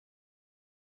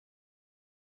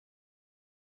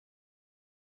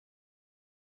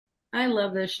I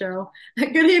love this show.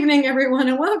 Good evening, everyone,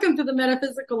 and welcome to the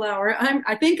Metaphysical Hour.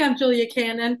 I think I'm Julia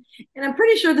Cannon, and I'm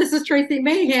pretty sure this is Tracie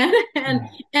Mahan.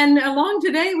 And along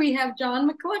today we have John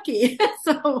McLuckie.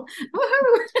 So,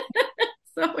 woohoo!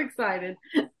 So excited.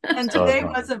 And So today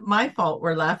funny. wasn't my fault.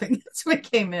 We're laughing as we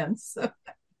came in. So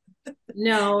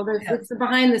No, yeah, it's the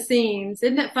behind the scenes.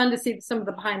 Isn't it fun to see some of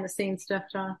the behind the scenes stuff,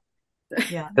 John?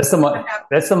 yeah, That's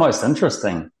the most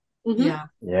interesting. Hmm. yeah.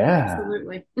 Yeah,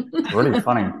 Absolutely. it's really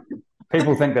funny.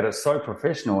 People think that it's so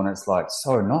professional, and it's like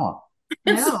so not.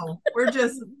 No, we're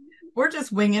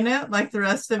just winging it like the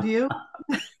rest of you.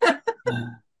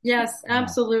 Yes,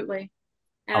 absolutely.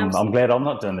 I'm glad I'm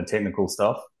not doing the technical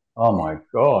stuff. Oh my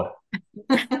god!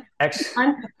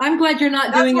 Actually, I'm glad you're not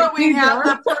That's doing it what we too, have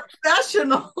John. the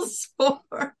professionals for.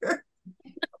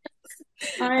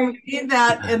 And I'm we need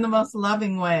that in the most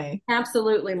loving way.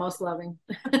 absolutely most loving.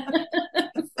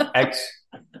 actually,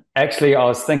 actually, I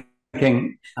was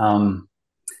thinking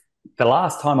the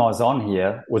last time I was on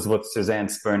here was with Suzanne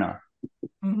Spooner,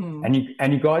 Hmm.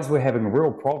 and you guys were having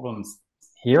real problems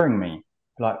hearing me.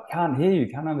 Like, can't hear you,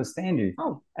 can't understand you.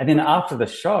 Oh, And then after the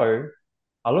show,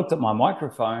 I looked at my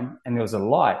microphone and there was a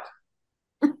light,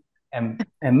 and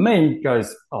me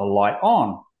goes, oh, light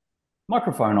on,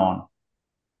 microphone on.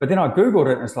 But then I Googled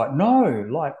it and it's like, no,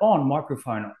 light on,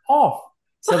 microphone off.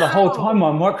 So the whole time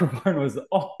Oh, my microphone was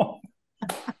off.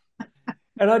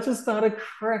 And I just started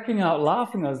cracking out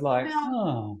laughing. I was like, well,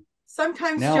 oh,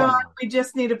 sometimes, John, now we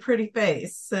just need a pretty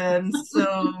face. And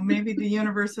so maybe the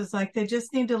universe is like, they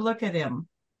just need to look at him.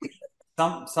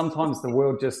 sometimes the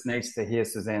world just needs to hear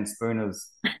Suzanne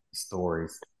Spooner's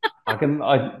stories. I can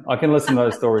listen to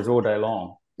those stories all day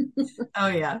long. Oh,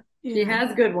 yeah. she Yeah.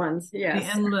 has good ones. The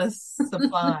Yes. endless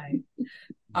supply.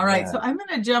 All right. So Yeah. I'm going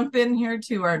to jump in here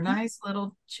to our nice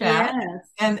little chat. Yes.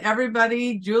 And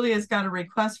everybody, Julia's got a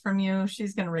request from you.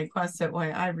 She's going to request it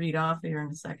while I read off here in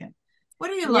a second. What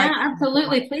do you Yeah, like?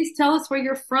 absolutely. Please tell us where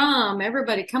you're from.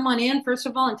 Everybody, come on in, first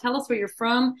of all, and tell us where you're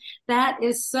from. That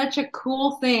is such a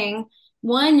cool thing.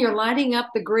 One, you're lighting up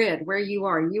the grid where you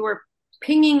are. You are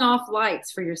pinging off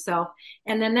lights for yourself.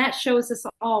 And then that shows us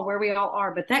all where we all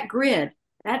are. But that grid,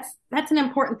 that's an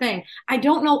important thing. I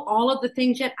don't know all of the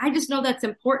things yet. I just know that's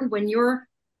important when you're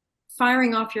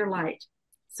firing off your light.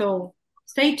 So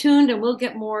stay tuned and we'll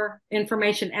get more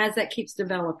information as that keeps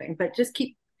developing. But just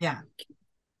keep Yeah.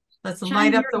 Let's light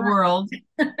shining up the world.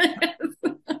 your light.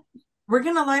 We're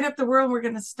going to light up the world. We're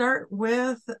going to start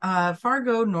with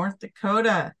Fargo, North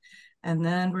Dakota. And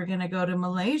then we're going to go to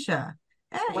Malaysia.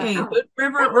 Hey, Wow. Hood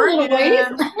River, That's a little ways.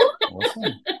 Oregon.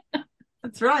 Awesome.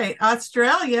 That's right.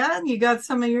 Australia. You got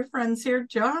some of your friends here,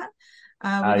 John. We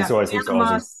He's got always with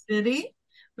Panama Aussie. City.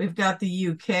 We've got the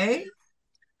UK.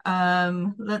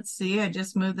 Let's see. I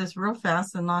just moved this real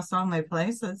fast and lost all my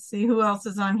place. Let's see who else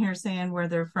is on here saying where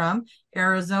they're from.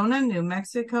 Arizona, New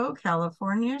Mexico,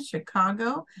 California,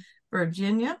 Chicago,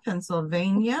 Virginia,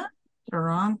 Pennsylvania,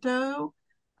 Toronto,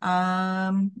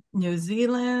 New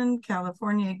Zealand,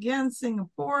 California again,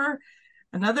 Singapore,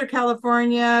 another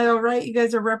California. All right, you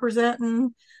guys are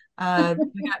representing. We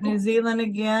got New Zealand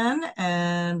again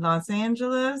and Los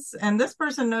Angeles. And this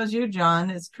person knows you, John,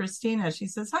 is Christina. She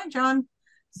says, hi, John.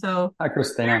 So Hi, very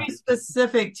Christina.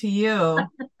 specific to you.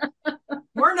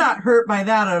 We're not hurt by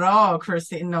that at all,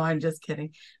 Christine. No, I'm just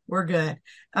kidding. We're good.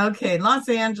 Okay, Los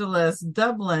Angeles,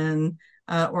 Dublin,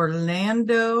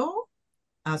 Orlando,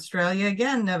 Australia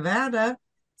again, Nevada,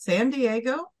 San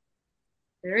Diego,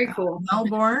 Very cool.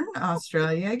 Melbourne,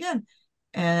 Australia again,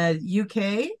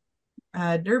 UK,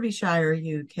 Derbyshire,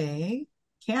 UK,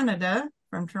 Canada,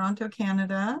 from Toronto,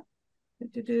 Canada,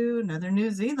 another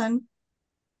New Zealand.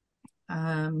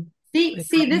 See,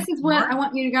 this is what I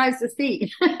want you guys to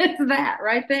see. It's that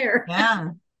right there. Yeah.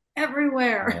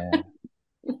 Everywhere.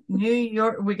 Yeah. New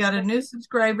York, we got a new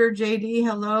subscriber, JD.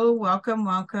 Hello, welcome,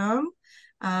 welcome.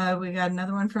 We got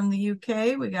another one from the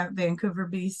UK. We got Vancouver,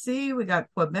 BC. We got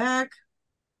Quebec,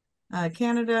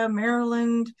 Canada,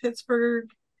 Maryland, Pittsburgh,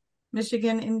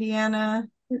 Michigan, Indiana.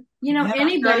 You know, Yeah,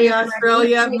 anybody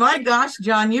Australia. My gosh,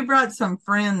 John, you brought some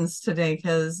friends today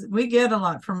because we get a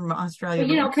lot from Australia.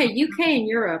 Well, okay, UK and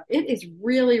Europe, it is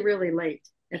really, really late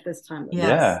at this time of Yes. year.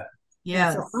 Yeah.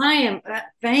 Yes. And so I am,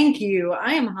 thank you.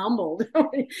 I am humbled.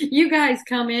 You guys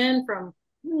come in from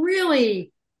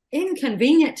really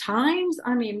inconvenient times.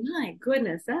 I mean, my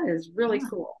goodness, that is really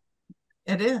cool.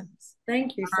 It is.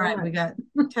 Thank you so All right, much. we got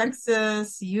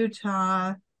Texas,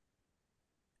 Utah,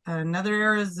 another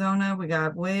Arizona. We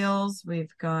got Wales.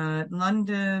 We've got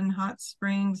London, Hot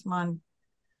Springs, Montera.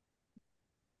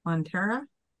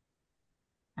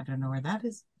 I don't know where that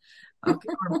is. Okay.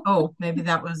 Maybe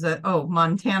that was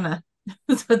Montana.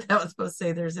 That's what that was supposed to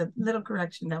say. There's a little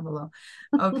correction down below.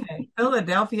 Okay.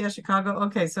 Philadelphia, Chicago.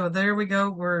 Okay. So there we go.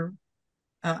 We're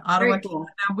Ottawa, Very cool.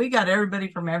 Canada. We got everybody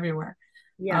from everywhere.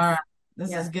 All Yes. right.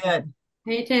 This Yes. is good.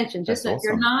 Pay attention. Just That's that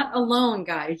you're awesome. not alone,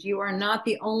 guys. You are not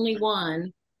the only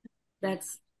one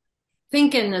that's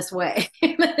thinking this way,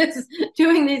 that's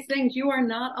doing these things. You are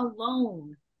not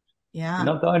alone. Yeah. You're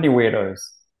not the only weirdos.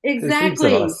 There's heaps of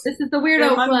Exactly. us. This is the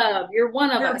weirdo club. You're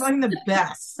one of You're us. among the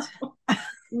best.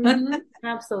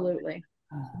 Absolutely.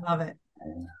 Love it.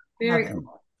 Very Love it.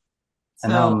 cool.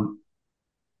 And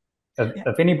So,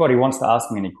 if anybody wants to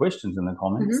ask me any questions in the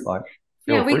comments, like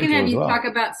Yeah, feel we free can to have as you well. talk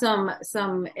about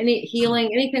some any healing,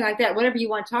 anything like that, whatever you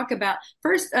want to talk about.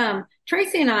 First,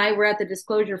 Tracie and I were at the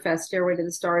Disclosure Fest Stairway to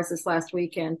the Stars this last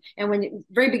weekend, and when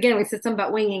very beginning we said something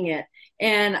about winging it,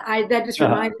 and that just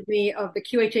reminded me of the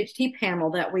QHHT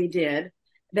panel that we did.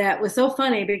 That was so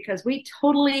funny because we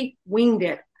totally winged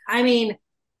it. I mean,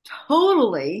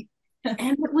 totally.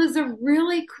 And it was a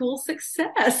really cool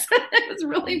success. It was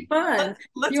really fun.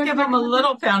 Let's give them a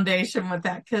little foundation with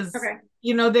that because,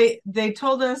 they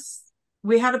told us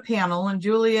we had a panel and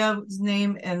Julia's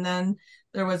name, and then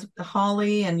there was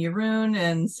Holly and Jeroen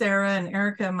and Sarah and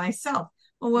Erica and myself.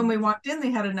 Well, when we walked in, they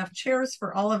had enough chairs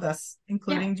for all of us,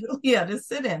 including Julia, to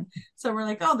sit in. So we're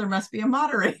like, oh, there must be a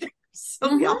moderator.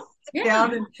 So we all sit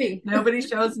down and nobody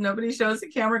shows.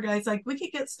 The camera guy's like, we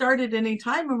could get started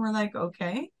anytime. And we're like,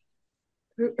 okay.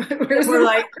 Where's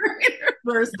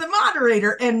the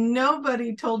moderator? And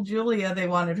nobody told Julia they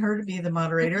wanted her to be the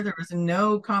moderator. There was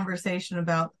no conversation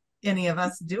about any of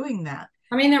us doing that.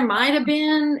 I mean, there might have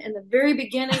been in the very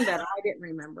beginning, but I didn't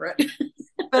remember it.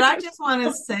 But I just want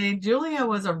to say Julia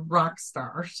was a rock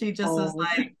star. She just was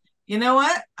like, you know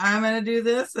what? I'm going to do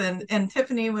this. And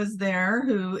Tiffany was there,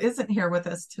 who isn't here with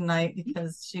us tonight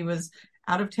because she was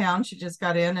out of town. She just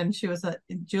got in, and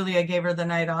Julia gave her the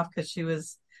night off because she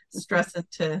was stressing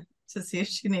to see if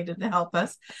she needed to help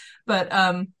us. But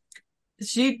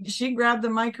she grabbed the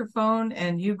microphone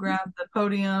and you grabbed the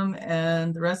podium,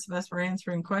 and the rest of us were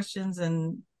answering questions,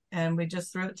 and we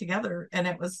just threw it together, and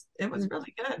it was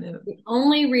really good. The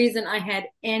only reason I had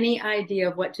any idea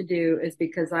of what to do is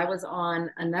because I was on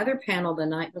another panel the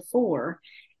night before,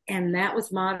 and that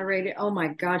was moderated. Oh my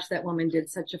gosh, that woman did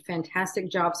such a fantastic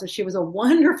job. So she was a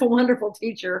wonderful, wonderful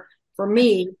teacher for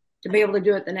me to be able to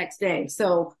do it the next day.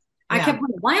 So I kept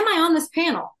wondering, why am I on this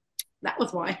panel? That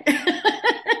was why.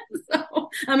 So,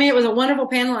 I mean, it was a wonderful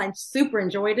panel. I super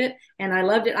enjoyed it and I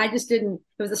loved it. I just didn't,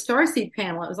 it was a starseed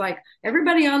panel. It was like,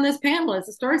 everybody on this panel is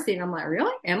a starseed. And I'm like,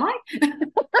 really? Am I?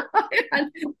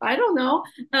 I don't know.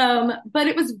 But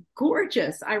it was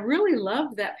gorgeous. I really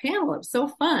loved that panel. It was so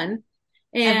fun.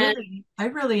 And I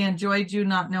really enjoyed you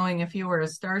not knowing if you were a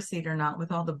starseed or not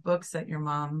with all the books that your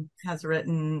mom has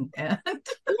written. And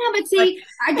yeah, but see,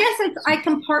 I guess I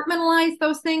compartmentalize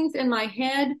those things in my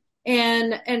head,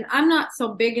 and I'm not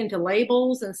so big into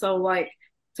labels, and so like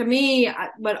to me,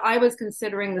 what I was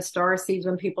considering the star seeds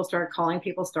when people started calling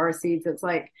people star seeds, it's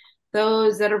like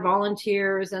those that are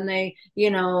volunteers and they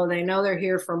know they're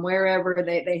here from wherever,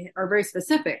 they are very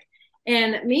specific.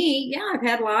 And me, yeah, I've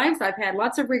had lives, I've had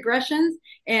lots of regressions,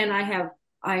 and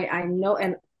I know,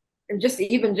 and just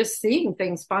seeing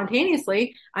things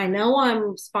spontaneously, I know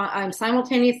I'm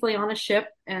simultaneously on a ship,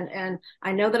 and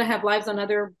I know that I have lives on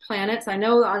other planets. I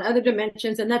know on other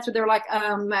dimensions, and that's what they're like.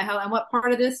 And what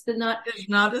part of this is not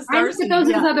a starseed? I look at those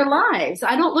as other lives.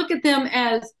 I don't look at them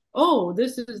as, oh,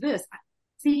 this is this.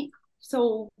 See,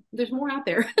 so there's more out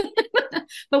there.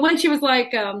 But when she was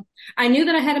like, I knew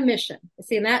that I had a mission.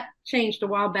 See, and that changed a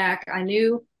while back. I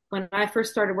knew when I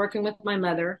first started working with my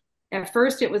mother, at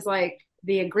first it was like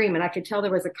the agreement. I could tell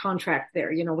there was a contract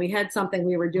there. We had something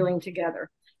we were doing together.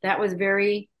 That was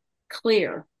very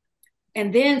clear.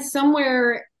 And then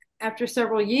somewhere after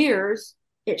several years,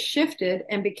 it shifted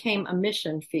and became a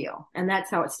mission feel. And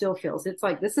that's how it still feels. It's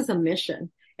like, this is a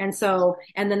mission. And so,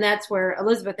 and then that's where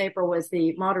Elizabeth April was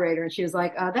the moderator. And she was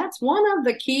like, that's one of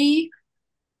the key,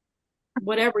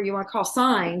 whatever you want to call,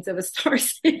 signs of a star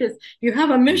seed is you have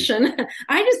a mission.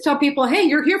 I just tell people, hey,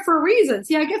 you're here for a reason.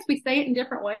 See, I guess we say it in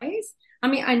different ways. I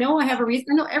mean, I know I have a reason.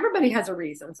 I know everybody has a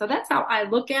reason. So that's how I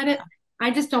look at it.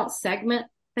 I just don't segment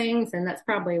things. And that's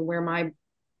probably where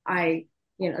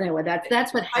anyway,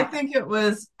 that's what happened. I think it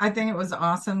was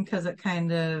awesome because it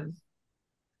kind of,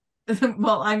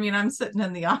 well, I mean, I'm sitting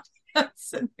in the audience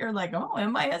sitting here like, oh,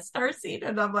 am I a starseed?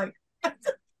 And I'm like,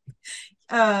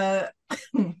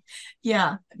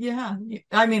 yeah.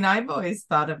 I mean, I've always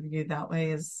thought of you that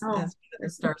way as the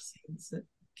starseeds that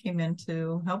came in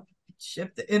to help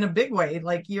shift in a big way.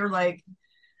 Like you're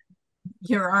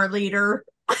our leader.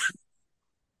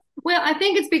 Well, I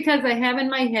think it's because I have in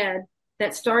my head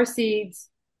that star seeds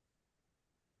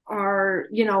are,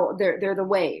 they're the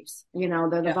waves, they're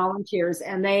the volunteers,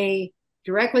 and they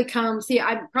directly come. See,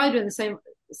 I'm probably doing the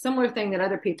similar thing that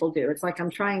other people do. It's like I'm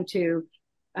trying to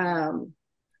categorize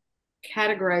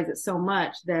it so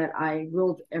much that I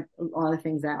ruled a lot of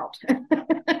things out.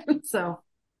 So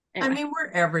anyway. I mean,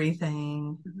 we're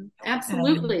everything.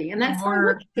 Absolutely. And that's how I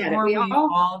look at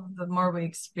it. The more we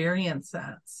experience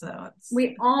that. So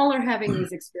we all are having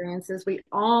these experiences.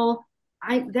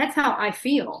 That's how I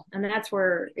feel. And that's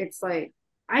where it's like,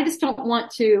 I just don't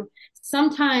want to,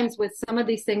 sometimes with some of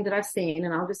these things that I've seen,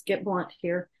 and I'll just get blunt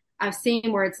here. I've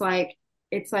seen where it's like,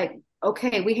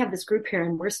 okay, we have this group here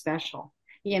and we're special,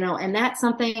 and that's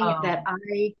something that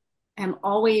I am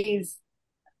always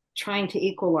trying to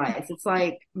equalize. It's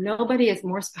like nobody is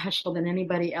more special than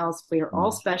anybody else. We are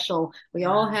all special. We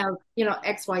all have,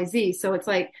 XYZ. So it's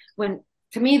like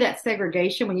to me, that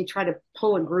segregation, when you try to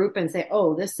pull a group and say,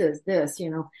 oh, this is this,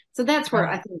 so that's where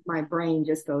I think my brain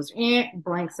just goes,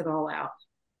 blanks it all out.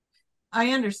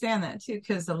 I understand that too,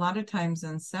 because a lot of times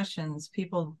in sessions,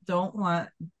 people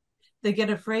they get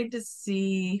afraid to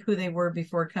see who they were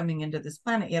before coming into this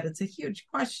planet. Yet it's a huge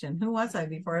question. Who was I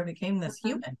before I became this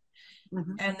human?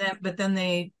 And then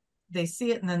they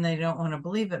see it and then they don't want to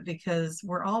believe it, because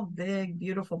we're all big,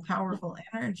 beautiful, powerful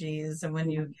energies. And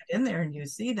when you get in there and you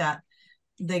see that,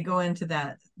 they go into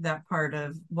that part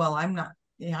of, well, I'm not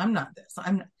this.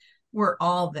 We're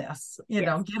all this,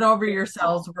 get over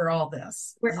yourselves. We're all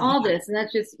this. We're all this. And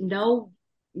that's just no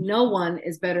one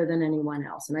is better than anyone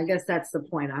else. And I guess that's the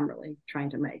point I'm really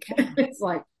trying to make. It's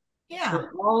like,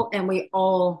 we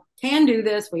all can do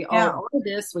this. We all are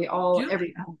this. We all,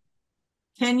 everything.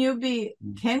 Can you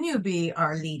be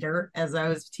our leader? As I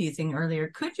was teasing earlier,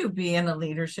 could you be in a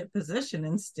leadership position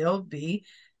and still be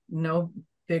no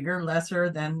bigger, lesser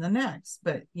than the next?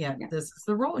 But this is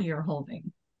the role you're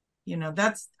holding.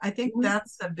 I think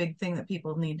that's a big thing that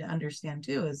people need to understand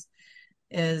too,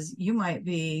 is you might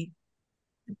be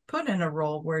put in a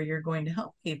role where you're going to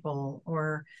help people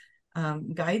or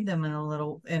guide them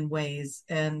in ways.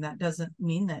 And that doesn't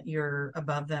mean that you're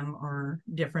above them or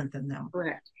different than them.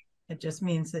 Correct. It just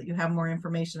means that you have more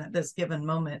information at this given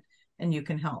moment and you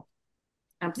can help.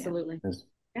 Absolutely.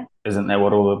 Isn't that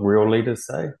what all the real leaders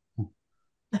say?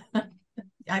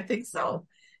 I think so.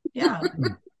 Yeah.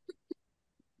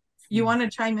 You want to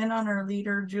chime in on our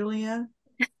leader, Julia,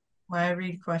 while I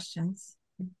read questions?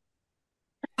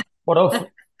 What I've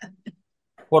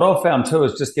found too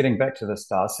is just getting back to the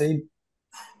starseed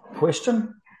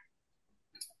question.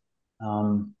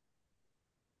 I've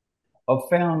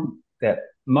found that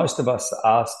most of us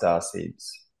are starseeds.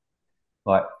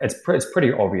 Like it's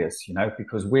pretty obvious,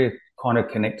 because we're kind of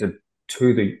connected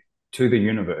to the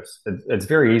universe. It's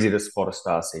very easy to spot a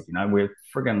starseed. We're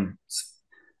friggin',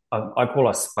 I call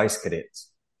us space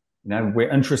cadets. We're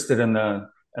interested in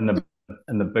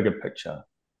the bigger picture.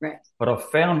 Right. But I've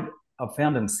found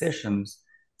in sessions,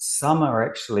 some are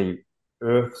actually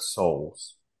earth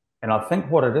souls. And I think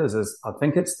what it is I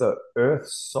think it's the earth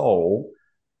soul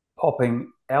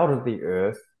popping out of the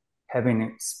earth, having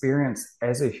experience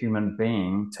as a human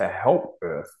being to help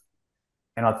earth.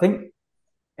 And I think,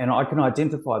 and I can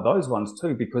identify those ones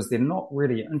too, because they're not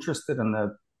really interested in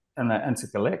the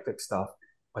intergalactic stuff,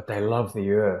 but they love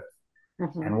the earth.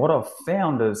 Mm-hmm. And what I've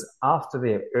found is after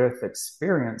their earth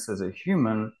experience as a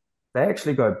human, they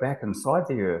actually go back inside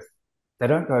the earth. They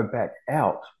don't go back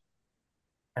out.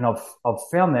 And I've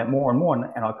found that more and more,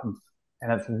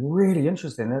 and it's really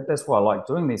interesting. That's why I like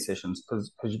doing these sessions,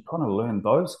 because you kind of learn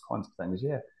those kinds of things,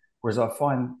 Whereas I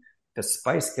find the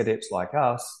space cadets like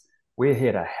us, we're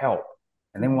here to help.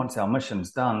 And then once our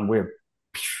mission's done, we're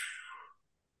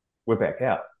back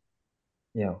out.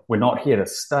 Yeah, we're not here to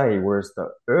stay, whereas the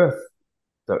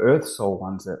earth soul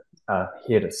ones that are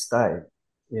here to stay.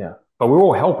 Yeah. But we're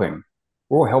all helping.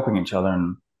 We're all helping each other.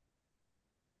 And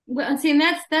see, and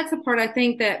that's the part I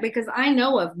think that, because I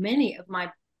know of many of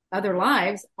my other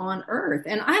lives on Earth,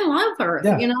 and I love Earth,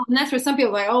 and that's where some people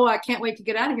are like, oh, I can't wait to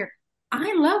get out of here.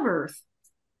 I love Earth.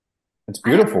 It's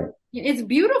beautiful. It's a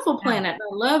beautiful planet.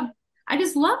 I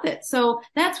just love it. So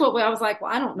that's what I was like,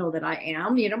 well, I don't know that I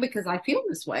am, because I feel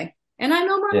this way and I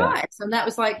know my lives. And that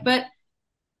was like, but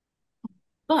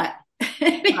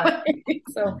anyway,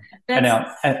 so that's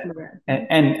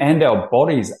and our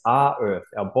bodies are Earth.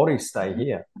 Our bodies stay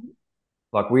here.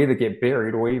 Like we either get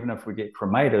buried, or even if we get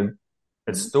cremated,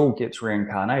 it still gets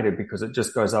reincarnated, because it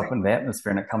just goes up in the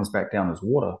atmosphere and it comes back down as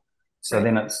water. So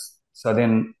then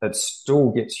it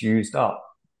still gets used up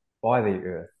by the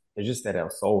earth. It's just that our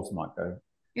souls might go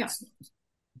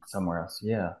somewhere else.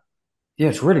 Yeah. Yeah,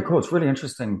 it's really cool. It's really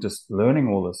interesting just learning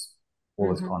all this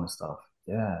kind of stuff.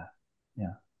 Yeah.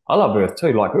 Yeah. I love Earth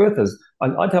too. Like Earth is,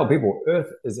 I tell people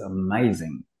Earth is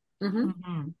amazing. Mm-hmm.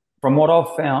 Mm-hmm. From what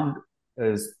I've found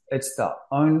is it's the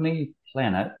only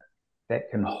planet that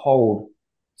can hold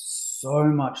so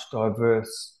much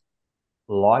diverse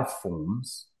life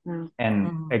forms, and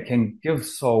Mm-hmm. it can give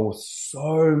souls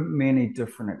so many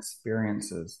different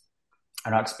experiences.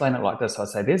 And I explain it like this. I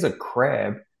say, there's a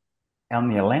crab out in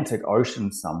the Atlantic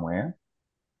Ocean somewhere,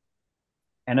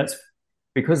 and it's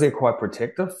because they're quite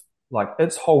protective, like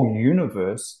its whole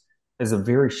universe is a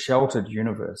very sheltered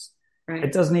universe. Right.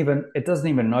 It doesn't even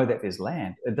know that there's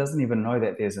land. It doesn't even know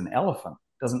that there's an elephant.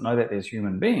 It doesn't know that there's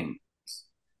human beings.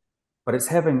 But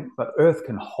Earth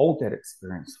can hold that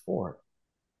experience for it.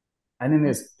 And then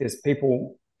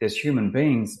there's human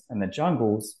beings in the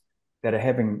jungles that are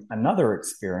having another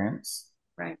experience.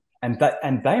 Right. And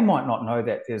they might not know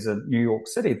that there's a New York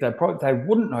City. They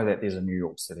wouldn't know that there's a New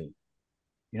York City.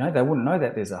 They wouldn't know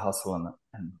that there's a hustle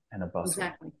and a bustle.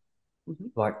 Exactly. Mm-hmm.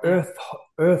 Like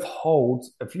Earth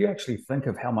holds, if you actually think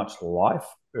of how much life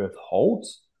Earth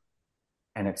holds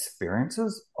and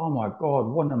experiences, oh my God,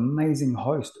 what an amazing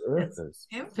host Earth is.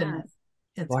 Infinite.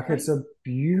 It's a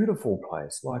beautiful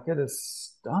place. Like it is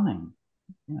stunning.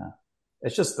 Yeah.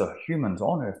 It's just the humans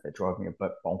on Earth that drive me a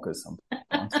bit bonkers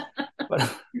sometimes.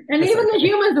 But and even the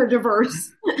humans are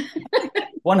diverse.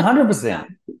 100%.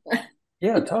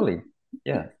 Yeah, totally.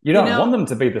 Yeah. You don't want them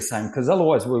to be the same, because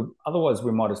otherwise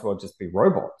we might as well just be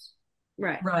robots.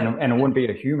 Right. And it wouldn't be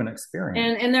a human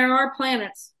experience. And there are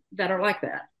planets that are like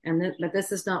that. But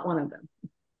this is not one of them.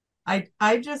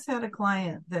 I just had a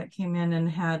client that came in and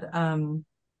had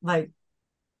like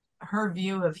her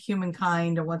view of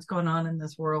humankind and what's going on in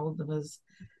this world was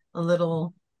a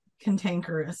little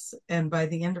cantankerous. And by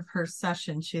the end of her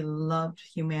session, she loved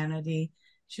humanity.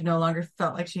 She no longer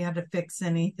felt like she had to fix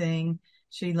anything.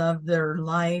 She loved their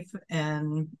life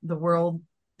and the world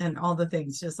and all the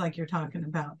things, just like you're talking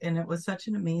about. And it was such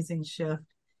an amazing shift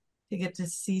to get to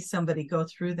see somebody go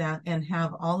through that and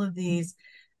have all of these,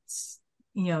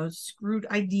 screwed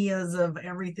ideas of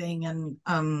everything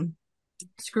and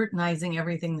scrutinizing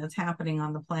everything that's happening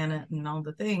on the planet and all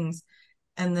the things,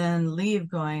 and then leave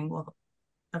going, well,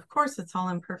 of course it's all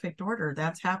in perfect order.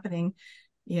 That's happening.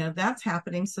 That's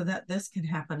happening so that this can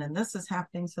happen, and this is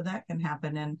happening so that can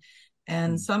happen.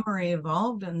 And some are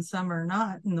evolved and some are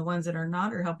not. And the ones that are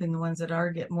not are helping the ones that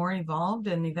are get more evolved.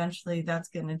 And eventually that's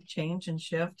going to change and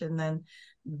shift. And then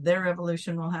their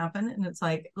evolution will happen. And it's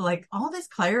like all this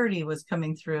clarity was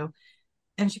coming through.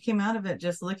 And she came out of it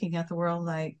just looking at the world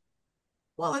like,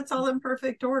 well, it's all in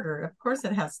perfect order. Of course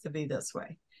it has to be this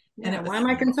way. Yeah, and it was why am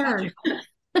I concerned?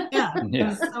 Yeah, it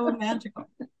was so magical.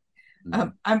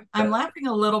 I'm laughing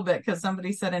a little bit because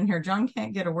somebody said in here, John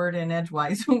can't get a word in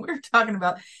edgewise when we're talking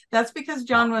about. That's because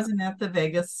John wasn't at the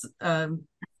Vegas, the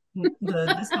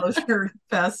Disclosure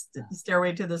Fest,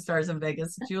 Stairway to the Stars in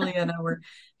Vegas. Julia and I were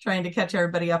trying to catch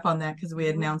everybody up on that because we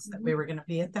had announced that we were going to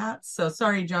be at that. So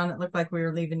sorry, John, it looked like we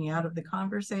were leaving you out of the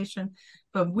conversation,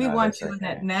 but we want you in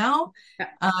it now.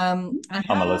 I'm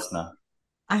a listener.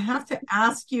 I have to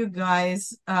ask you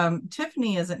guys,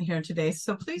 Tiffany isn't here today,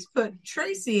 so please put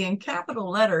Tracie in capital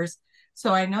letters.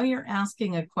 So I know you're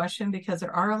asking a question because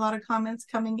there are a lot of comments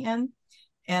coming in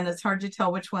and it's hard to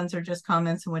tell which ones are just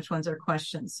comments and which ones are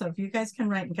questions. So if you guys can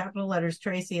write in capital letters,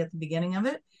 Tracie, at the beginning of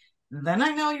it, then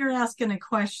I know you're asking a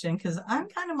question because I'm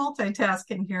kind of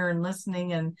multitasking here and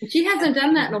listening. And she hasn't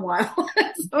done that in a while.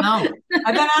 So. No,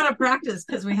 I've been out of practice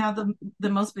because we have the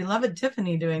most beloved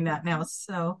Tiffany doing that now.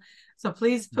 So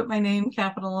please put my name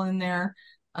capital in there.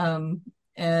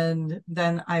 And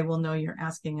then I will know you're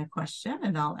asking a question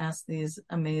and I'll ask these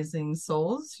amazing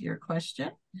souls your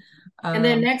question. And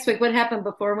then next week, what happened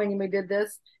before when we did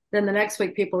this? Then the next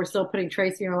week, people were still putting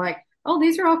Tracie and were like, oh,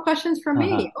 these are all questions for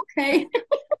me. Okay.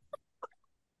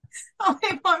 Oh,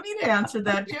 they want me to answer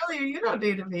that. Julia, you don't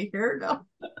need to be here. No.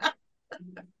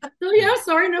 Oh, yeah,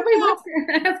 sorry. Nobody wants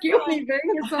to ask you anything.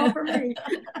 It's all for me.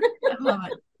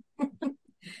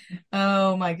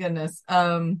 Oh, my goodness.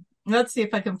 Let's see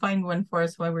if I can find one for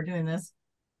us while we're doing this.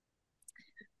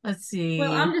 Let's see.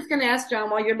 Well, I'm just going to ask John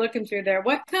while you're looking through there.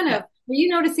 What kind of, are you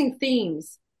noticing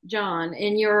themes, John,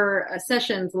 in your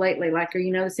sessions lately? Like, are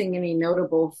you noticing any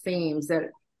notable themes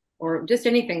or just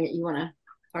anything that you want to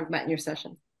talk about in your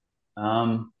session?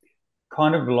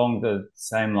 Kind of along the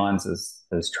same lines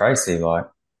as Tracie. Like,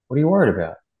 what are you worried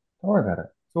about? Don't worry about it.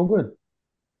 It's all good.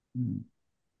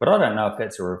 But I don't know if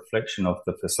that's a reflection of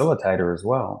the facilitator as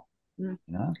well.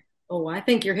 Oh, I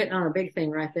think you're hitting on a big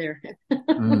thing right there.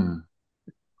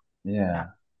 Yeah.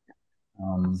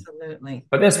 Absolutely.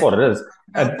 But that's what it is.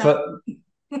 But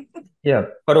Yeah,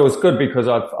 but it was good because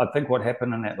I think what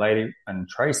happened in that lady in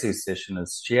Tracie's session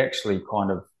is she actually kind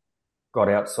of got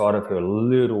outside of her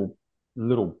little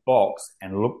box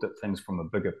and looked at things from a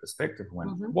bigger perspective and went,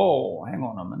 Mm-hmm. whoa, hang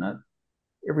on a minute.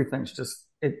 Everything's just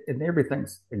and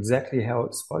everything's exactly how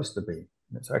it's supposed to be.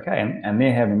 It's okay. And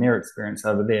they're having their experience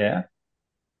over there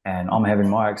and I'm having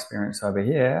my experience over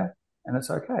here and it's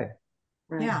okay.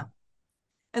 Right. Yeah.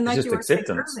 And It's like you just were saying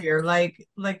acceptance. earlier,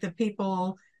 like the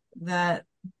people that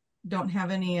don't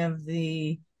have any of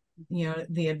the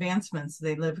the advancements,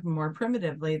 they live more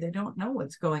primitively, they don't know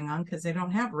what's going on because they don't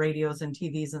have radios and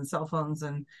TVs and cell phones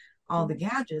and all the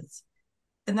gadgets.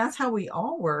 And that's how we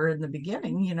all were in the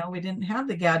beginning. We didn't have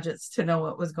the gadgets to know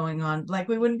what was going on. Like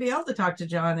we wouldn't be able to talk to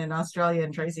John in Australia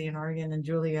and Tracie in Oregon and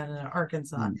Julia in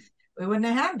Arkansas. We wouldn't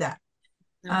have had that.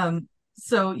 No.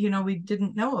 So we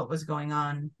didn't know what was going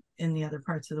on in the other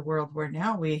parts of the world, where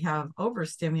now we have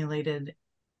overstimulated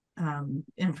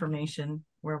information,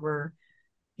 where we're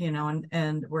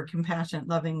and we're compassionate,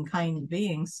 loving, kind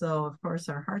beings. So of course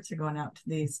our hearts are going out to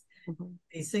these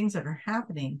things that are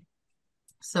happening.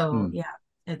 So yeah,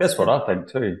 That's what I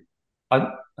think too. I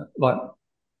like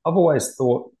I've always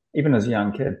thought, even as a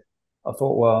young kid, I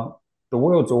thought, well, the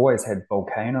world's always had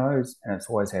volcanoes and it's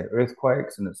always had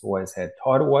earthquakes and it's always had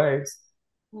tidal waves.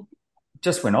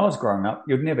 Just when I was growing up,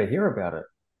 you'd never hear about it.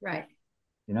 Right.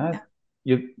 Yeah.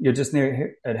 You just never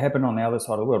hear it happened on the other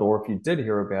side of the world. Or if you did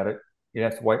hear about it, you'd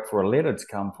have to wait for a letter to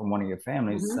come from one of your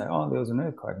families to say, oh, there was an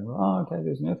earthquake. And go, oh, okay,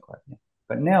 there's an earthquake. Yeah.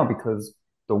 But now, because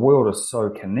the world is so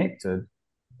connected,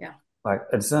 like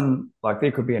it's in, like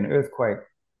there could be an earthquake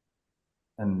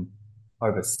in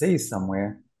overseas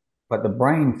somewhere, but the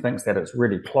brain thinks that it's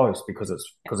really close because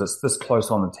it's this close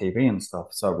on the TV and stuff,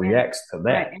 so it reacts to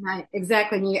that. Right,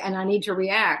 and I need to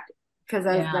react because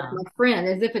that's my friend,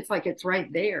 as if it's like it's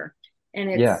right there, and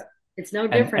it's no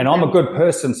different. And I'm a good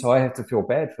person, so I have to feel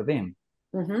bad for them.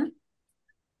 Mm-hmm.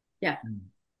 Yeah.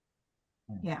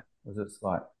 Because it's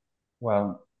like,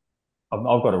 well, I've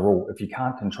got a rule: if you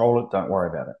can't control it, don't worry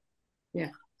about it. Yeah,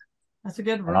 that's a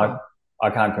good rule. And I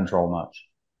can't control much.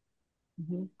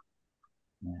 Mm-hmm.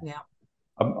 Yeah.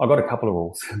 I've got a couple of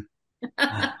rules.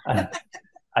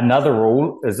 Another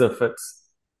rule is if it's,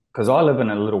 because I live in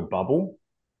a little bubble,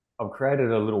 I've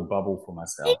created a little bubble for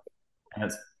myself. And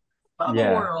it's bubble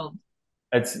world.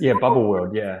 It's bubble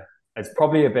world, yeah. It's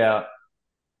probably about,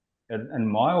 in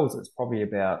miles, it's probably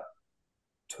about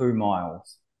 2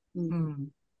 miles. Mm-hmm.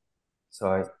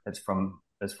 So it's from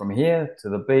here to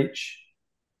the beach,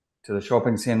 to the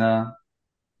shopping center,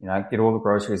 get all the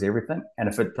groceries, everything. And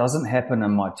if it doesn't happen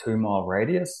in my 2 mile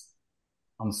radius,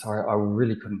 I'm sorry, I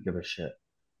really couldn't give a shit.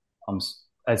 And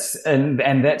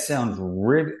that sounds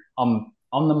really, I'm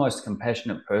the most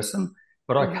compassionate person,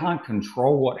 but I can't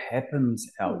control what happens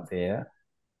out there.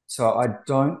 So I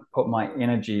don't put my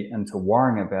energy into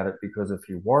worrying about it, because if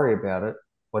you worry about it,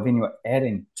 well, then you're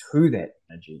adding to that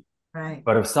energy. Right.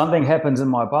 But if something happens in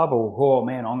my bubble, oh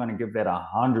man, I'm going to give that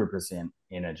 100%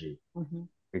 energy.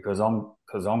 Because I'm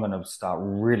going to start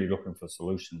really looking for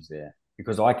solutions there,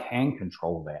 because I can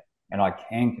control that and I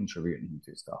can contribute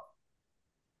into stuff.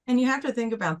 And you have to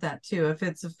think about that too. If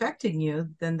it's affecting you,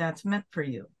 then that's meant for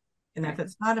you. And if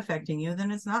it's not affecting you, then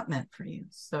it's not meant for you.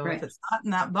 So if it's not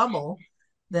in that bubble,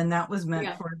 then that was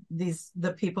meant for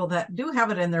the people that do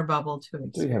have it in their bubble to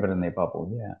experience. Do have it in their bubble,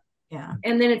 yeah.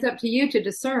 And then it's up to you to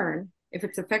discern if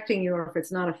it's affecting you or if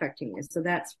it's not affecting you. So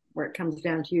that's where it comes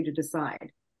down to you to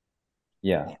decide.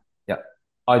 Yeah.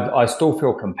 I still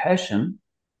feel compassion,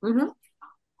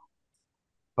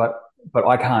 but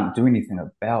I can't do anything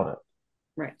about it.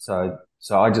 Right. So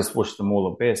I just wish them all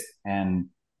the best, and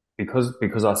because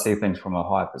I see things from a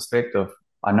higher perspective,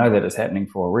 I know that it's happening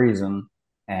for a reason,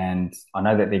 and I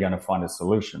know that they're going to find a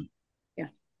solution. Yeah.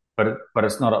 But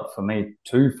it's not up for me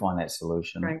to find that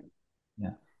solution. Right.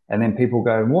 Yeah. And then people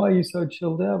go, "Why are you so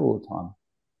chilled out all the time?"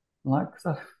 I'm like,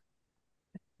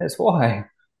 that's why.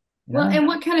 Well, and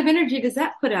what kind of energy does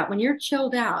that put out when you're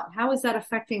chilled out? How is that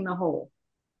affecting the whole?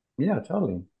 Yeah,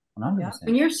 totally. 100%.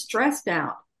 When you're stressed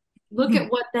out, look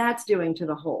at what that's doing to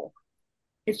the whole.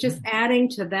 It's just adding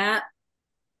to that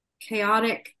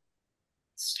chaotic,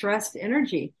 stressed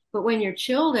energy. But when you're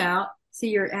chilled out, see,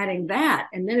 you're adding that,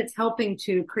 and then it's helping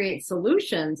to create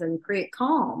solutions and create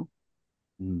calm,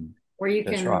 where you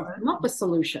can come up with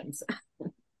solutions.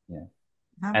 Yeah.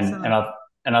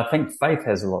 And I think faith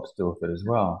has a lot to do with it as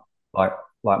well. Like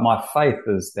my faith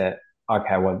is that,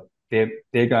 okay, well, they're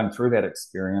going through that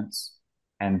experience,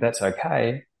 and that's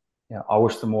okay. I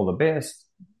wish them all the best,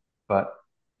 but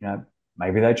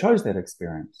maybe they chose that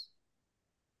experience.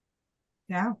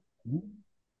 Yeah.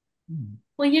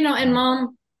 Well, and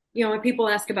Mom, when people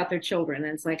ask about their children,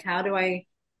 and it's like, how do I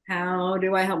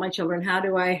help my children? How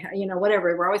do I,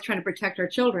 whatever. We're always trying to protect our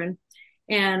children.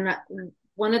 And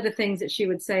one of the things that she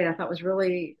would say, I thought was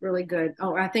really, really good.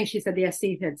 Oh, I think she said the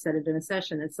SC had said it in a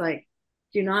session. It's like,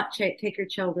 do not take your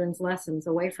children's lessons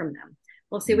away from them.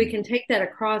 Well, see, we can take that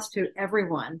across to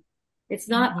everyone. It's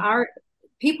not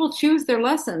people choose their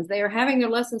lessons. They are having their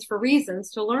lessons for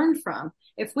reasons to learn from.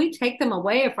 If we take them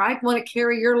away, if I want to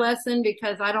carry your lesson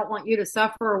because I don't want you to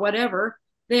suffer or whatever,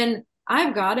 then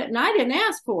I've got it and I didn't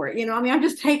ask for it. I'm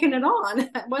just taking it on. It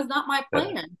was not my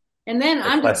plan. And then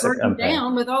I'm just burdened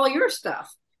down with all your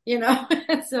stuff,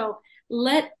 So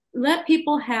let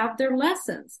people have their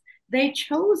lessons. They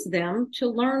chose them to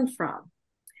learn from.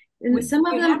 And some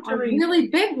of them are really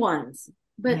big ones,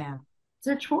 but it's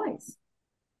their choice.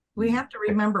 We have to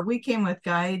remember we came with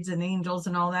guides and angels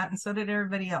and all that, and so did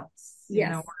everybody else.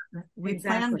 Yes. We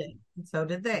planned it, and so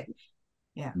did they.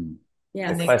 Yeah.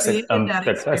 Yeah. The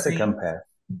classic empath.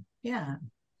 Yeah.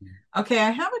 Okay,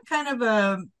 I have a kind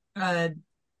of a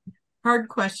hard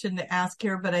question to ask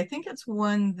here, but I think it's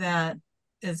one that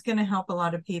is going to help a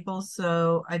lot of people,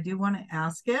 so I do want to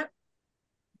ask it.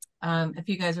 If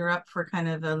you guys are up for kind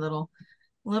of a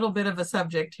little bit of a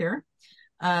subject here.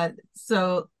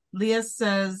 So Leah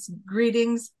says,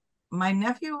 greetings. My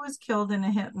nephew was killed in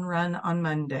a hit and run on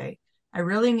Monday. I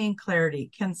really need clarity.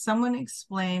 Can someone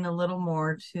explain a little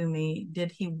more to me?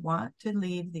 Did he want to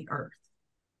leave the earth?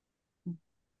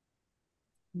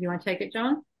 You want to take it,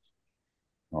 John?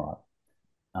 All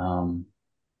right.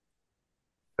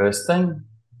 First thing,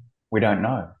 we don't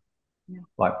know. Yeah.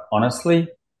 Like, honestly,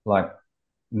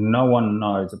 no one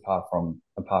knows apart from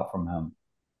him.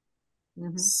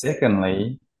 Mm-hmm.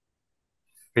 Secondly,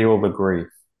 feel the grief.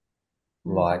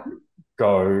 Mm-hmm. Like,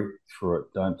 go through it.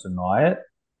 Don't deny it.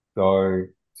 Go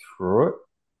through it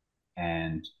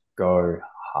and go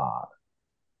hard.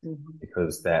 Mm-hmm.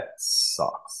 Because that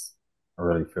sucks. I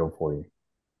really feel for you.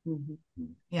 Mm-hmm.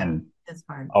 Yeah, and it's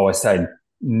hard. I always say,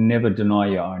 never deny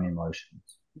your own emotions.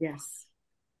 Yes.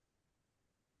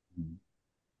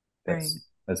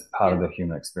 That's part of the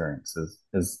human experience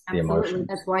is the emotions.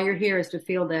 That's why you're here, is to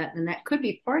feel that. And that could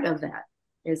be part of that,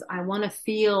 is I want to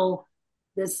feel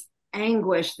this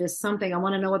anguish, this something. I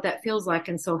want to know what that feels like.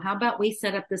 And so how about we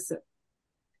set up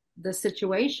the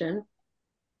situation,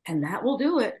 and that will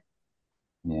do it.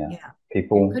 Yeah. It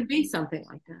could be something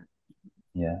like that.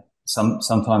 Yeah.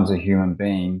 Sometimes a human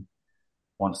being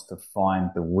wants to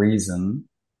find the reason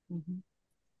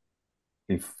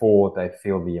before they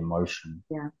feel the emotion.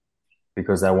 Yeah.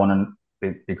 Because they want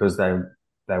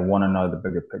to know the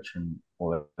bigger picture and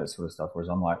all that sort of stuff. Whereas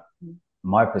I'm like,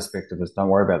 my perspective is, don't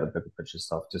worry about the bigger picture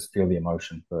stuff. Just feel the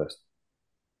emotion first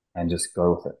and just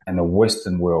go with it. And the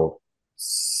Western world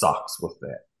sucks with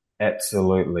that.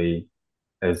 Absolutely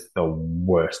is the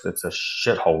worst. It's a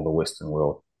shithole, the Western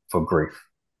world, for grief.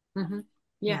 Mm-hmm.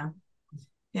 Yeah.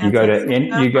 You go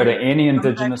to any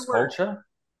indigenous culture.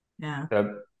 Yeah.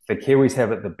 The Kiwis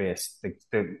have it the best.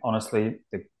 Honestly,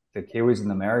 the Kiwis and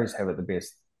the Maoris have it the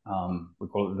best. We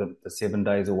call it the 7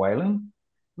 days of wailing.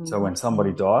 Mm-hmm. So when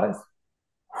somebody dies,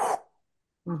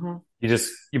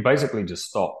 you basically just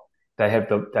stop. They have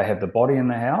the body in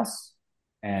the house,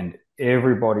 and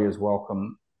everybody is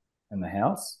welcome in the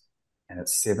house, and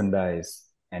it's 7 days,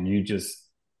 and you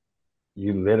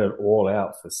let it all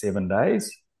out for 7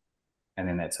 days, and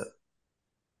then that's it.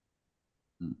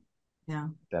 Yeah.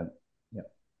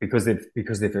 Because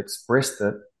they've expressed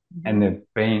it, and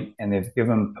they've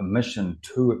given permission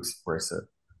to express it.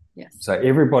 Yes. So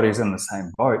everybody's in the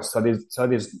same boat. So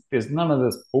there's none of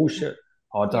this bullshit.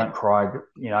 Oh, don't cry.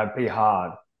 Be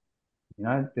hard.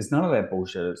 There's none of that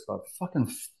bullshit. It's like,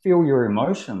 fucking feel your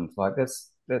emotions. Like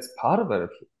that's part of it.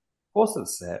 Of course,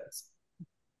 it's sad.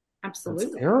 Absolutely.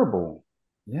 It's terrible.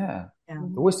 Yeah.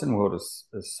 The Western world is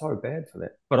so bad for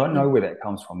that. But I know where that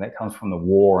comes from. That comes from the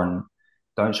war and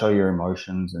don't show your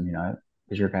emotions, and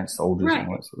because you're against soldiers and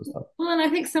all that sort of stuff. Well, and I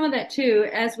think some of that too,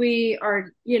 as we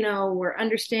are, we're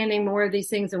understanding more of these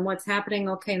things and what's happening.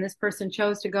 Okay, and this person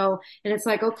chose to go, and it's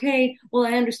like, okay, well,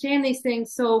 I understand these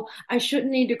things, so I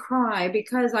shouldn't need to cry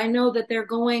because I know that they're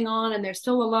going on and they're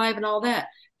still alive and all that.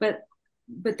 But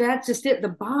that's just it. The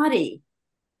body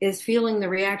is feeling the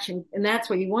reaction, and that's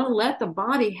what you want to let the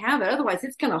body have it. Otherwise,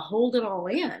 it's going to hold it all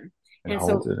in.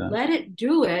 Let it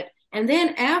do it. And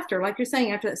then after, like you're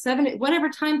saying, after that 7, whatever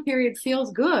time period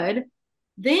feels good,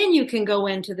 then you can go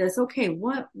into this. Okay,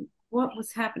 what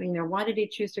was happening there? Why did he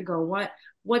choose to go?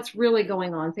 What's really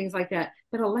going on? Things like that.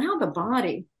 But allow the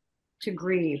body to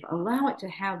grieve. Allow it to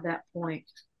have that point.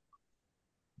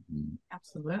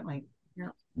 Absolutely.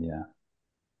 Yeah.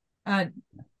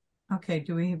 Okay,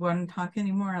 do we want to talk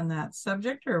any more on that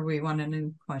subject, or we want a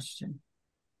new question?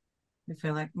 You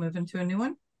feel like moving to a new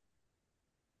one?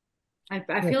 I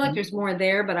feel like there's more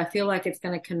there, but I feel like it's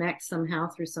going to connect somehow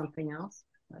through something else.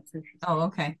 That's interesting. Oh,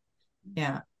 okay.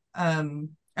 Yeah.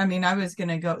 I mean, I was going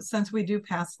to go, since we do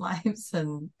past lives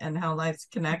and how lives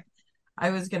connect, I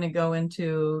was going to go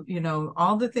into,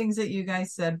 all the things that you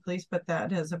guys said. Please put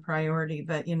that as a priority.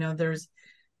 But,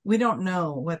 we don't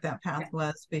know what that path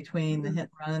was between the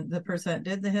hit and run, the person that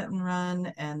did the hit and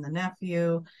run and the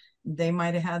nephew. They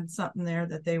might have had something there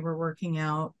that they were working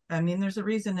out. I mean, there's a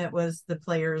reason it was the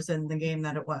players in the game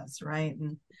that it was, right?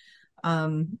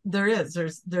 And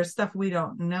there's stuff we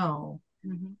don't know.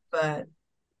 Mm-hmm. But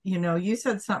you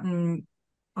said something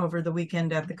over the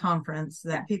weekend at the conference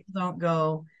that people don't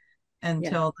go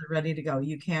until they're ready to go.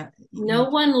 You can't. No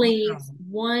one leaves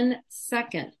 1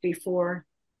 second before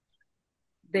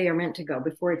they are meant to go,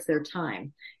 before it's their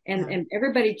time. And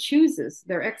everybody chooses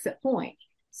their exit point.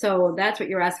 So that's what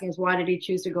you're asking, is why did he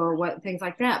choose to go, or what, things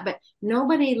like that. But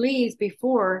nobody leaves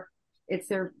before it's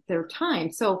their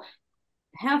time. So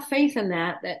have faith in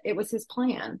that it was his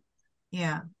plan.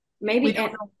 Yeah. Maybe we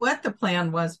don't know what the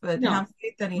plan was, but have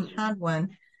faith that he had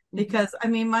one. Because I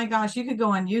mean, my gosh, you could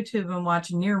go on YouTube and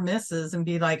watch near misses and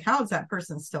be like, how is that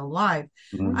person still alive?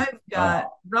 I've got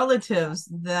relatives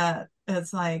that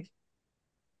it's like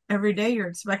every day you're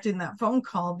expecting that phone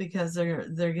call because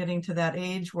they're getting to that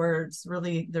age where it's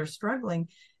really, they're struggling.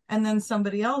 And then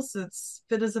somebody else that's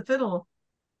fit as a fiddle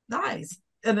dies.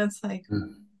 And it's like,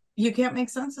 you can't make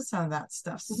sense of some of that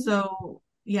stuff. So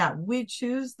yeah, we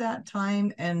choose that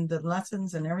time and the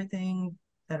lessons and everything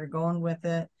that are going with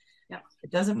it.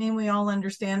 It doesn't mean we all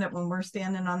understand it when we're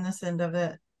standing on this end of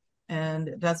it, and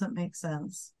it doesn't make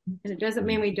sense. And it doesn't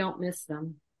mean we don't miss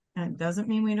them. And it doesn't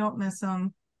mean we don't miss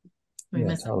them. We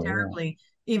miss them terribly.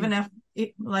 Even if,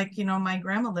 my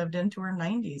grandma lived into her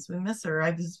 90s. We miss her.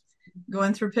 I was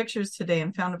going through pictures today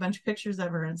and found a bunch of pictures of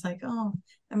her, and it's like, oh,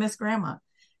 I miss grandma.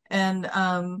 And,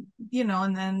 and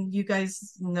then you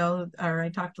guys know, or I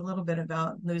talked a little bit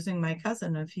about losing my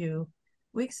cousin a few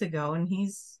weeks ago, and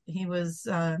he was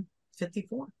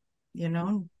 54,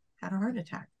 and had a heart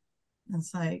attack. And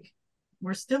it's like,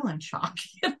 we're still in shock.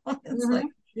 It's like,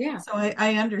 so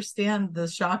I understand the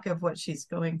shock of what she's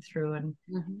going through and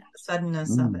the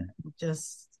suddenness of it.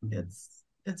 Just,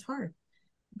 it's hard.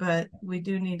 But we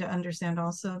do need to understand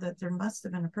also that there must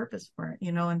have been a purpose for it,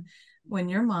 and when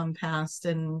your mom passed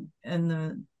and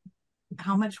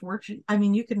how much work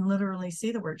you can literally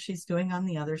see the work she's doing on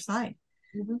the other side.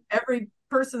 Every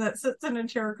person that sits in a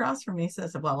chair across from me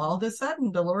says, well, all of a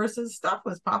sudden Dolores's stuff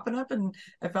was popping up and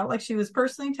I felt like she was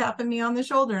personally tapping me on the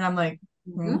shoulder. And I'm like,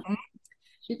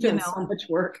 she's doing so much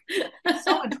work.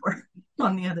 So much work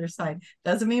on the other side.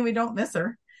 Doesn't mean we don't miss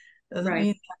her. Doesn't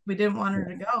mean we didn't want her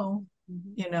to go,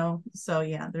 So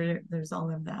yeah, there's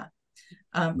all of that.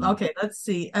 Okay, let's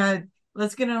see.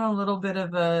 Let's get on a little bit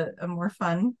of a more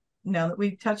fun, now that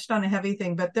we touched on a heavy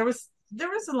thing, but there was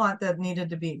a lot that needed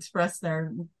to be expressed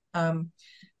there.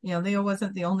 Leo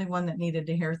wasn't the only one that needed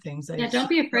to hear things. Don't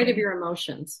be afraid of your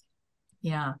emotions.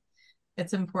 Yeah.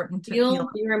 It's important to feel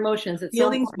your emotions. It's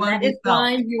that is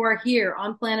why you are here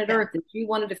on planet Earth, that you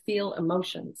wanted to feel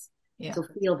emotions. Yeah. So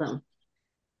feel them.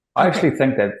 I actually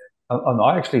think that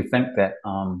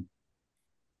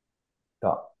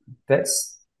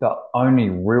that's the only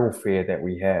real fear that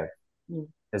we have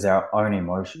is our own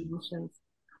emotions.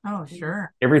 Oh,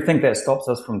 sure. Everything that stops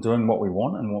us from doing what we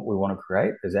want and what we want to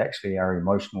create is actually our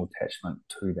emotional attachment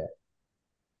to that.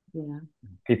 Yeah.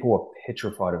 People are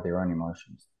petrified of their own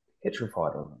emotions.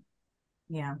 Petrified of them.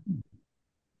 Yeah.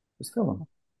 Just feel them.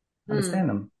 Understand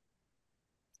them.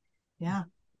 Yeah.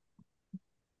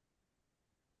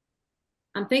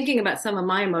 I'm thinking about some of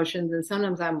my emotions, and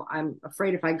sometimes I'm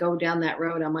afraid if I go down that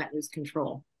road, I might lose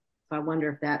control. So I wonder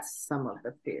if that's some of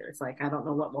the fear. It's like, I don't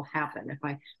know what will happen if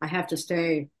I have to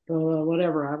stay,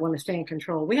 whatever. I want to stay in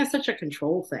control. We have such a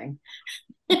control thing.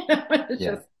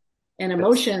 Just, and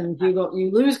emotions, you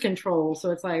lose control.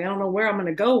 So it's like, I don't know where I'm going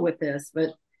to go with this,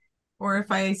 but. Or if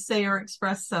I say or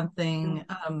express something,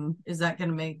 is that going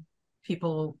to make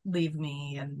people leave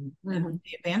me and the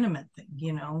abandonment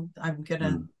thing? I'm going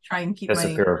to try and keep that's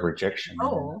a fear of rejection.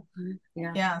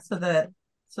 Yeah.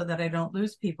 So that I don't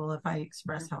lose people if I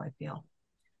express how I feel.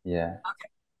 Yeah. Okay.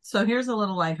 So here's a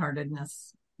little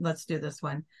lightheartedness. Let's do this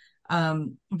one.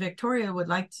 Victoria would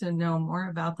like to know more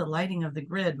about the lighting of the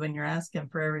grid when you're asking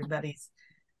for everybody's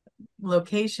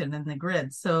location in the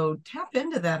grid. So tap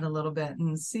into that a little bit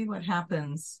and see what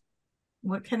happens.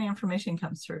 What kind of information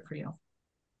comes through for you?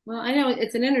 Well, I know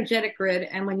it's an energetic grid.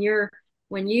 And when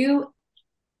you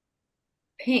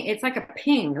ping. It's like a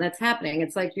ping that's happening.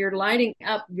 It's like you're lighting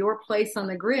up your place on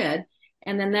the grid.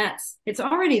 And then it's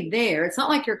already there. It's not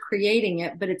like you're creating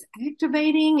it, but it's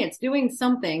activating. It's doing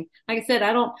something. Like I said,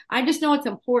 I just know it's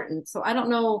important. So I don't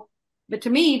know. But to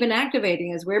me, even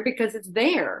activating is weird because it's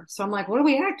there. So I'm like, what are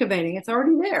we activating? It's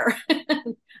already there.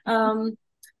 um,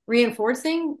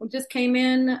 Reinforcing just came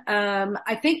in.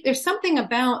 I think there's something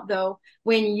about, though,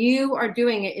 when you are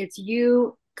doing it, it's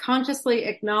you consciously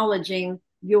acknowledging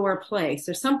your place.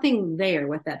 There's something there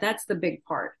with that. That's the big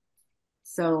part.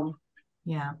 So,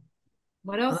 yeah.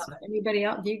 what else? Anybody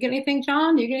else? Do you get anything,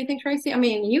 John? Do you get anything, Tracie? I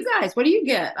mean, you guys, what do you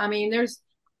get? I mean,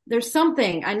 there's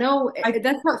something. I know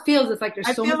that's what it feels. It's like there's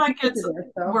so I feel much like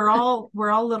so.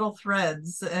 we're all little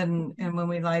threads, and when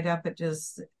we light up,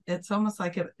 it's almost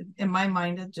like in my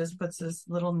mind it just puts this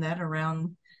little net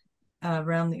around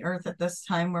the earth at this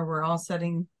time where we're all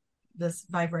setting this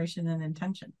vibration and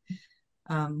intention.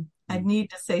 I need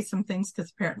to say some things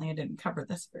because apparently I didn't cover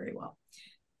this very well.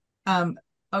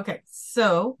 Okay,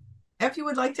 so if you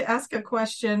would like to ask a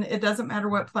question, it doesn't matter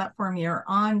what platform you're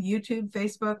on, YouTube,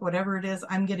 Facebook, whatever it is,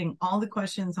 I'm getting all the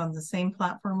questions on the same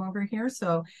platform over here.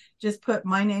 So just put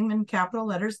my name in capital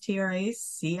letters,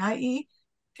 Tracie,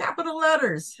 capital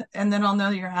letters, and then I'll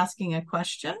know you're asking a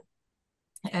question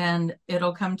and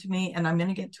it'll come to me, and I'm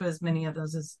going to get to as many of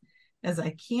those as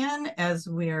I can as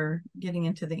we're getting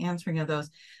into the answering of those.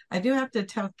 I do have to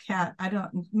tell Kat,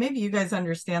 maybe you guys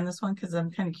understand this one because I'm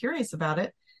kind of curious about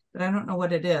it, but I don't know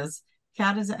what it is.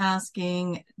 Kat is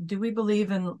asking, do we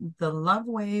believe in the love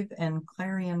wave and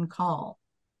clarion call?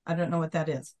 I don't know what that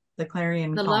is. The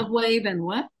clarion call. The love wave and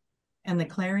what? And the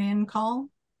clarion call?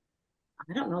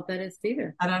 I don't know what that is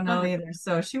either. I don't know either.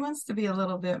 So she wants to be a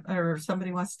little bit, or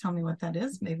somebody wants to tell me what that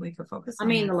is. Maybe we could focus on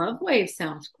the love wave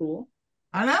sounds cool.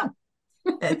 I know.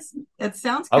 It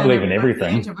sounds I believe in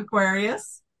everything. Age of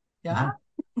Aquarius. Yeah.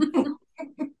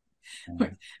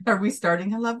 Are we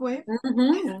starting a love wave?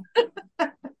 Mm-hmm.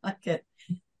 Like it.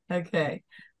 Okay.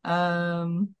 I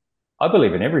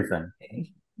believe in everything.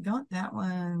 Got that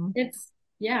one. It's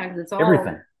all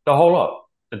everything. The whole lot.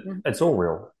 It's all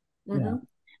real. Mm-hmm. Yeah.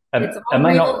 It's all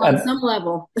real on some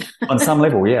level. On some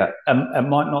level, yeah. It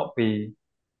might not be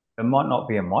in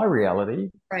my reality.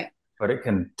 Right. But it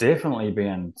can definitely be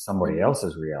in somebody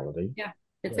else's reality. Yeah.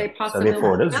 It's a possibility. So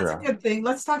therefore it is That's real. A good thing.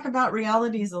 Let's talk about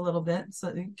realities a little bit.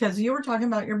 So, because you were talking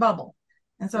about your bubble.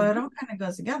 And so it all kind of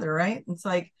goes together, right? It's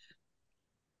like,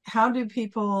 how do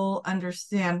people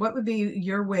understand? What would be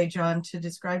your way, John, to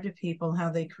describe to people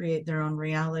how they create their own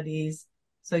realities?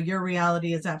 So your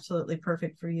reality is absolutely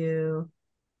perfect for you.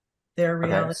 Their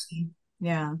reality.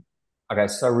 Yeah. Okay.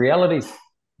 So reality,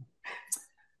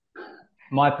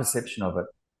 my perception of it,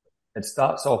 it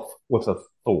starts off with a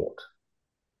thought.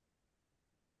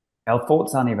 Our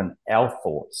thoughts aren't even our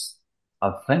thoughts.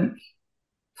 I think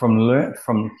from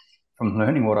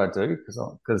learning what I do,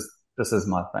 because this is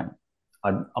my thing.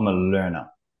 I'm a learner.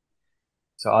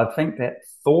 So I think that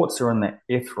thoughts are in the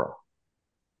ether,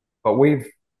 but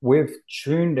we've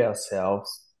tuned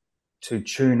ourselves to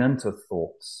tune into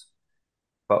thoughts.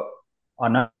 But I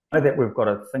know that we've got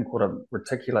a thing called a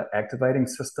reticular activating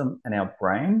system in our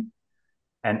brain,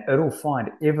 and it'll find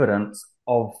evidence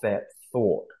of that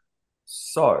thought.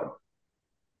 So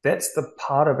that's the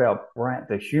part of our brain,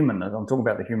 the humanness, I'm talking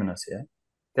about the humanness here.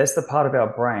 That's the part of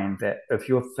our brain that if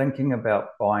you're thinking about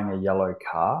buying a yellow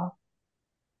car,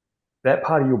 that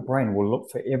part of your brain will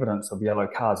look for evidence of yellow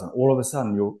cars. And all of a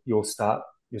sudden you'll start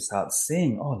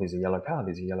seeing, oh, there's a yellow car,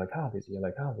 there's a yellow car, there's a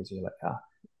yellow car, there's a yellow car.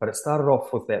 But it started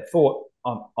off with that thought,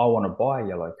 I want to buy a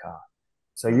yellow car.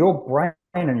 So your brain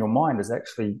and your mind is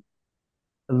actually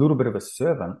a little bit of a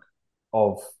servant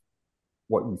of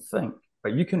what you think,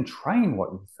 but you can train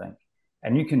what you think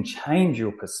and you can change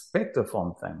your perspective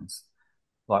on things.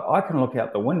 Like I can look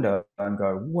out the window and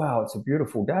go, wow, it's a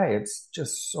beautiful day. It's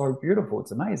just so beautiful.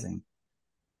 It's amazing.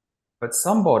 But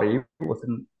somebody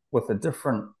with a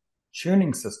different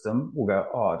tuning system will go,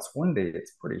 oh, it's windy.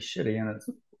 It's pretty shitty and it's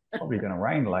probably going to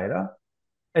rain later.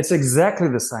 It's exactly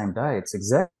the same day. It's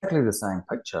exactly the same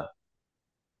picture.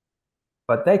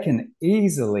 But they can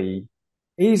easily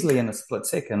in a split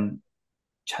second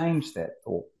change that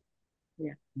thought.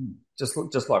 Yeah. Just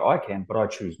like I can, but I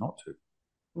choose not to.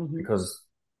 Mm-hmm.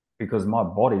 Because my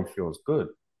body feels good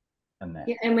in that.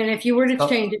 Yeah, I mean, if you were to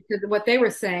change it to what they were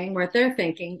saying, what they're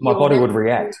thinking, my body would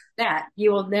react. That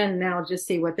you will then now just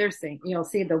see what they're saying. You'll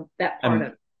see that part of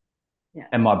it. Yeah.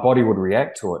 And my body would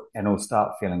react to it, and it'll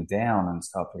start feeling down and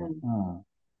start feeling,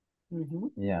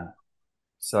 yeah.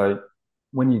 So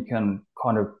when you can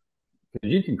because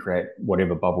you can create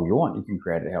whatever bubble you want, you can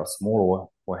create it how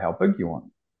small or how big you want,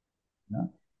 you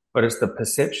know? But it's the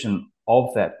perception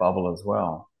of that bubble as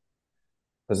well.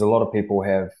 Because a lot of people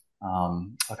have,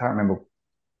 I can't remember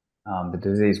the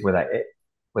disease where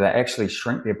they actually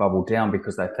shrink their bubble down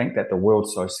because they think that the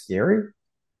world's so scary,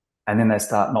 and then they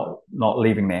start not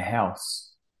leaving their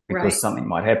house because something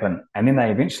might happen, and then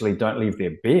they eventually don't leave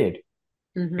their bed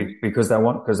because they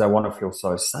want to feel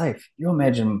so safe. You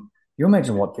imagine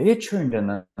what they're tuned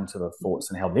into the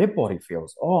thoughts and how their body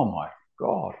feels. Oh my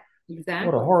God. Exactly.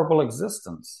 What a horrible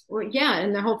existence. Well, yeah.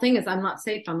 And the whole thing is, I'm not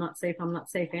safe. I'm not safe. I'm not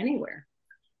safe anywhere.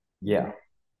 Yeah.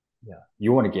 Yeah.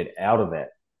 You want to get out of that.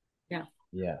 Yeah.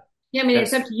 Yeah. Yeah. I mean,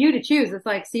 it's up to you to choose. It's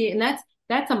like, see, and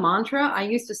that's a mantra I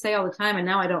used to say all the time, and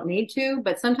now I don't need to.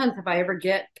 But sometimes if I ever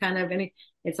get kind of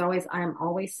it's always, I am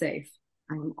always safe.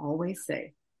 I am always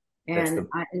safe. And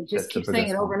I just keep saying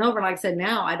it over and over. Like I said,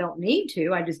 now I don't need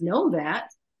to. I just know that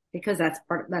because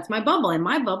that's my bubble. In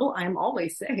my bubble, I'm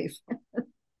always safe.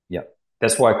 Yeah.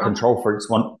 That's why control freaks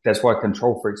want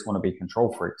to be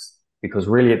control freaks, because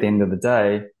really at the end of the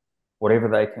day, whatever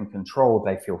they can control,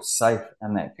 they feel safe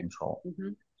in that control.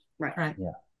 Right.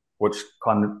 Yeah. Which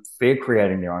kind of, they're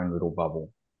creating their own little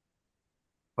bubble,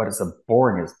 but it's a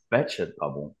boring as batshit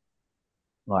bubble.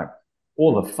 Like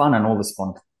all the fun and all the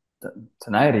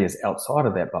spontaneity is outside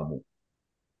of that bubble.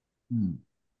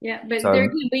 Yeah. But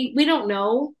we don't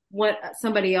know what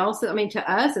somebody else, I mean,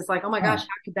 to us, it's like, oh my gosh, how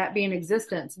could that be in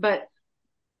existence? But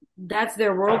that's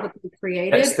their world that they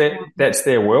created. That's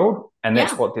their world, and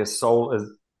that's what their soul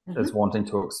is wanting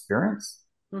to experience.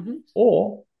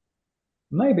 Or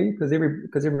maybe because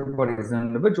everybody's an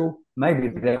individual, maybe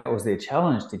that was their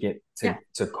challenge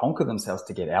to conquer themselves,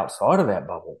 to get outside of that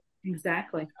bubble.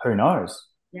 Exactly. Who knows?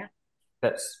 Yeah.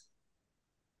 That's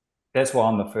why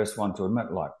I'm the first one to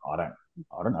admit, like, I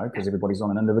don't know, because everybody's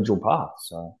on an individual path.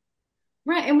 So.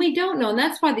 Right. And we don't know. And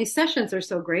that's why these sessions are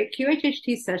so great.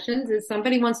 QHHT sessions is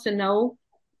somebody wants to know,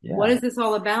 what is this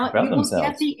all about? You will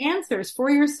get the answers for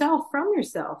yourself from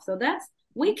yourself. So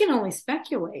we can only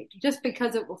speculate just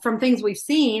because from things we've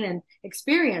seen and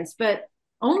experienced, but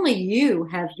only you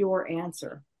have your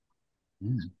answer.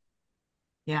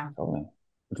 Yeah. Totally.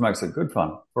 Which makes it good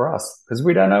fun for us because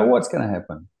we don't know what's going to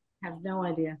happen. Have no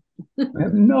idea. We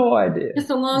have no idea. Just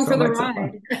along for the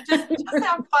ride. Just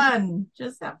have fun.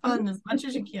 Just have fun as much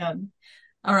as you can.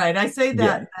 All right. I say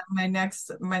that. My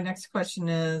next question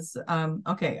is,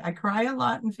 okay, I cry a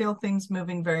lot and feel things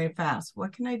moving very fast.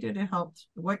 What can I do to help?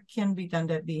 What can be done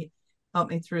to help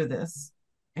me through this?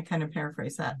 I kind of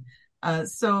paraphrase that.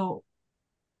 So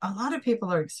a lot of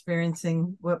people are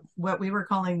experiencing what we were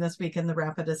calling this week in the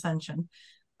rapid ascension.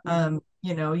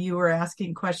 You were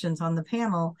asking questions on the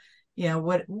panel.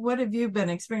 What have you been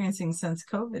experiencing since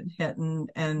COVID hit?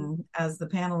 And as the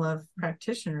panel of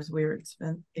practitioners, we were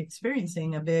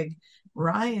experiencing a big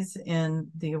rise in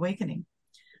the awakening.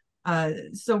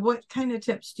 So what kind of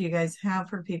tips do you guys have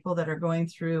for people that are going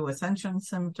through ascension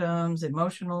symptoms,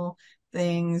 emotional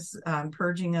things,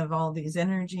 purging of all these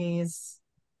energies?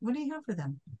 What do you have for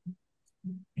them?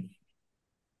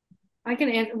 I can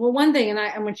answer. Well, one thing,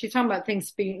 and when she's talking about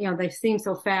things being, they seem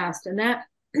so fast, and that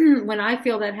when I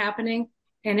feel that happening,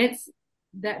 and it's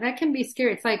that can be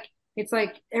scary. It's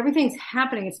like everything's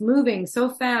happening. It's moving so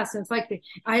fast. And it's like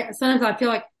sometimes I feel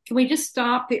like, can we just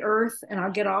stop the earth and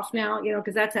I'll get off now?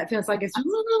 Because that feels like it's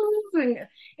moving.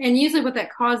 And usually what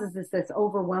that causes is this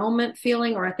overwhelmment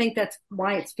feeling, or I think that's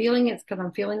why it's feeling it's because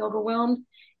I'm feeling overwhelmed.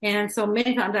 And so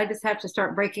many times I just have to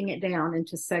start breaking it down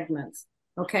into segments.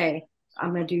 Okay,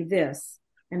 I'm going to do this.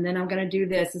 And then I'm going to do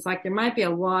this. It's like there might be a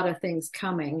lot of things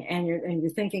coming, and you're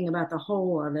thinking about the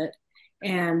whole of it.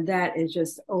 And that is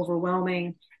just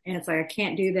overwhelming. And it's like, I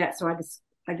can't do that. So I just,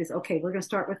 okay, we're going to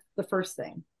start with the first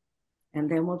thing.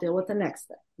 And then we'll deal with the next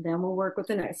thing. Then we'll work with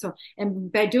the next. So,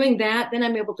 and by doing that, then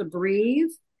I'm able to breathe,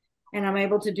 and I'm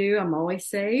able to I'm always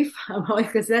safe.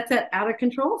 Because that's that out of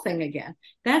control thing again.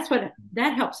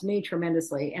 That helps me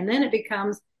tremendously. And then it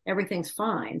becomes, everything's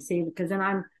fine. See, because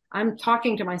then I'm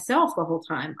talking to myself the whole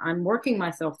time. I'm working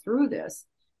myself through this.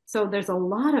 So there's a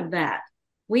lot of that.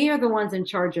 We are the ones in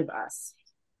charge of us.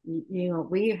 We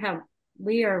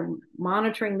are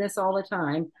monitoring this all the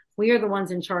time. We are the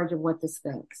ones in charge of what this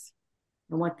thinks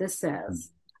and what this says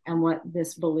and what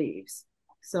this believes.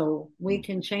 So we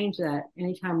can change that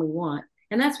anytime we want.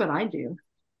 And that's what I do.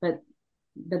 But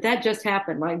that just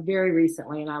happened like very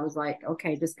recently. And I was like,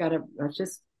 okay,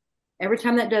 every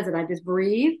time that does it, I just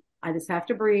breathe. I just have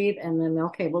to breathe. And then,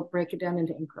 okay, we'll break it down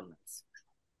into increments.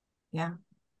 Yeah.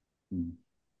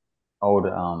 I would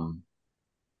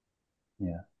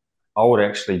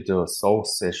actually do a soul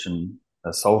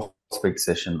speak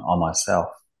session on myself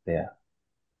there.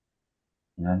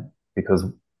 Because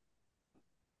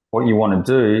what you want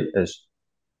to do is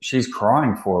she's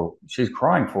crying for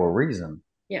a reason.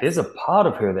 Yes. There's a part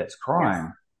of her that's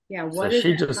crying. Yes. Yeah. So What is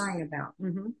she that just crying about?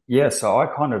 Mm-hmm. yeah. So I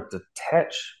kind of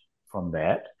detach from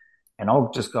that, and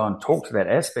I'll just go and talk to that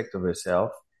aspect of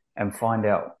herself and find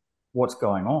out what's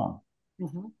going on.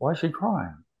 Mm-hmm. Why is she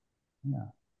crying? Yeah.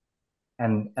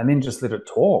 And then just let it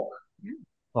talk. Yeah.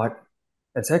 Like,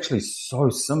 it's actually so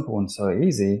simple and so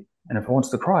easy. And if it wants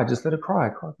to cry, just let it cry.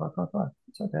 Cry, cry, cry, cry.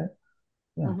 It's okay.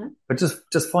 Yeah. Mm-hmm. But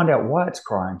just find out why it's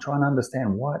crying. Try and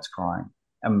understand why it's crying.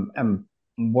 And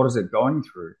what is it going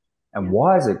through? And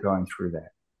why is it going through that?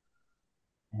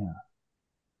 Yeah.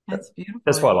 That's beautiful.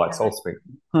 That's why I like soul speak.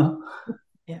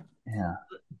 Yeah. Yeah.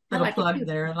 Little like plug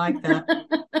there. I like that.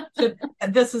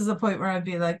 This is the point where I'd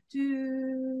be like,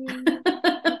 dude,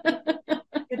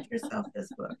 get yourself this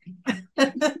book.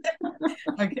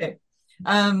 Okay.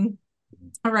 All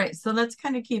right. So let's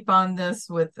kind of keep on this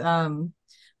with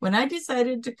when I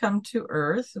decided to come to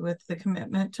Earth with the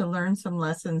commitment to learn some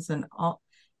lessons and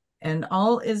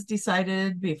all is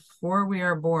decided before we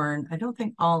are born. I don't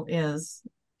think all is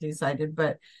decided,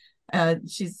 but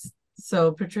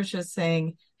Patricia's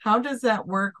saying, how does that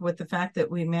work with the fact that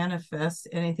we manifest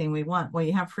anything we want? Well,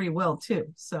 you have free will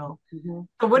too. So,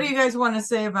 So what do you guys want to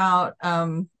say about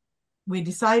we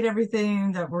decide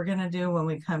everything that we're going to do when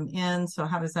we come in? So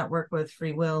how does that work with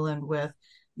free will and with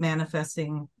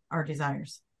manifesting our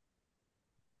desires?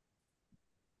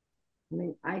 I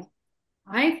mean, I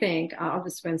think I'll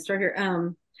just start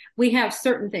here. We have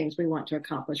certain things we want to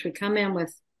accomplish. We come in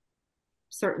with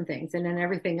certain things, and then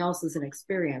everything else is an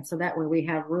experience. So that way we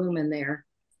have room in there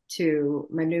to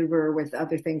maneuver with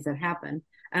other things that happen.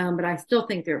 But I still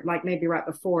think they're like maybe right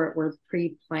before it, we're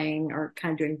pre-playing or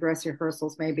kind of doing dress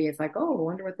rehearsals. Maybe it's like, oh, I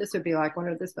wonder what this would be like. I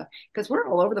wonder what this, because we're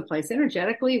all over the place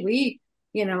energetically.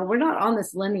 We're not on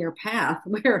this linear path.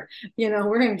 We're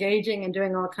engaging and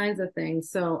doing all kinds of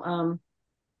things. So,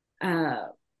 I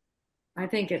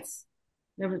think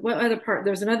what other part?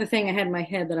 There's another thing I had in my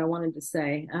head that I wanted to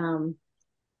say.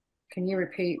 Can you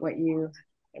repeat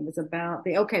it was about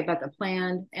about the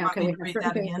plan? Okay, we have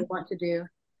certain things we want to do.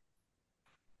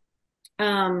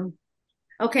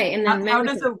 Okay, and then how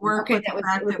does it work with the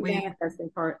fact that we manifesting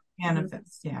part?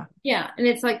 Manifest, yeah. Yeah, and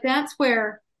it's like that's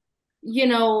where,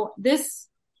 this.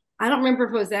 I don't remember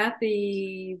if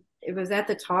it was at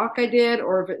the talk I did,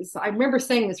 or if I remember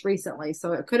saying this recently,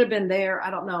 so it could have been there. I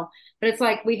don't know, but it's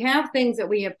like we have things that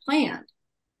we have planned.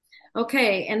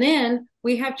 Okay, and then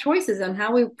we have choices on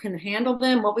how we can handle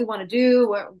them, what we want to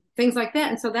do, things like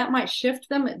that, and so that might shift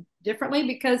them differently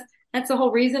because that's the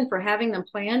whole reason for having them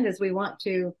planned is we want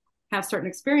to have certain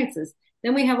experiences.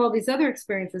 Then we have all these other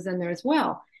experiences in there as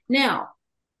well. Now,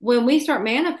 when we start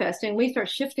manifesting, we start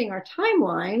shifting our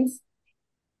timelines.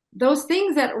 Those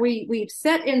things that we've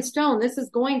set in stone, this is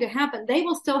going to happen, they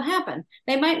will still happen.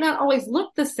 They might not always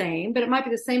look the same, but it might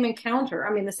be the same encounter.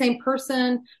 I mean, the same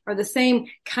person or the same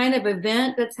kind of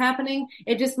event that's happening.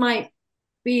 It just might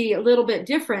be a little bit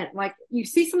different. Like you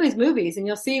see some of these movies and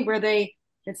you'll see where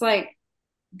it's like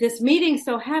this meeting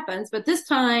so happens, but this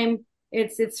time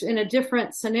it's in a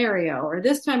different scenario, or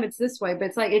this time it's this way, but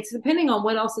it's like, it's depending on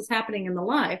what else is happening in the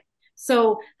life.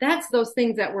 So that's those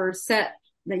things that were set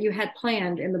that you had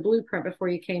planned in the blueprint before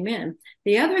you came in.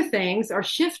 The other things are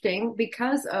shifting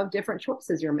because of different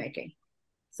choices you're making.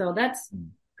 So that's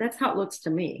how it looks to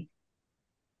me.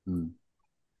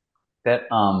 That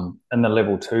in the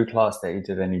level 2 class that you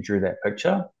did and you drew that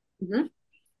picture,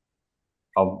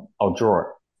 I'll draw it.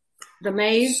 The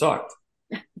maze. So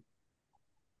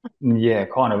yeah,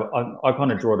 kind of. I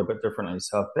kind of draw it a bit differently.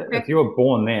 So if you were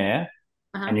born there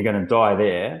and you're going to die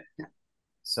there,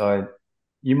 so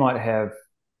you might have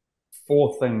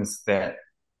 4 things that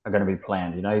are going to be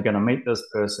planned. You're going to meet this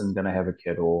person, going to have a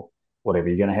kid or whatever.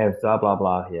 You're going to have blah, blah,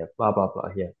 blah here, blah, blah, blah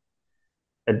here.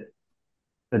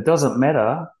 It doesn't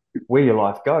matter where your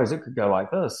life goes. It could go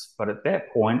like this. But at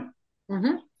that point,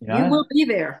 you will be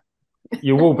there.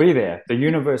 You will be there. The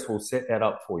universe will set that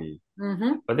up for you.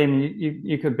 But then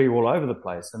you could be all over the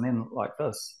place and then like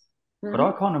this. But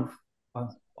I kind of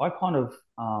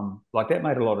like that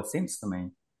made a lot of sense to me.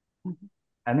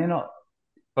 And then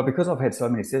but because I've had so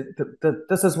many,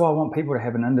 this is why I want people to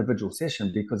have an individual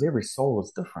session, because every soul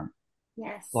is different.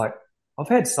 Yes. Like I've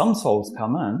had some souls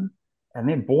come in and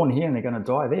they're born here and they're going to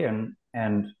die there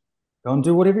and go and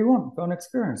do whatever you want, go and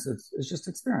experience. It's just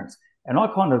experience. And I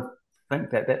kind of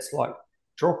think that that's like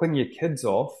dropping your kids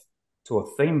off to a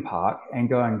theme park and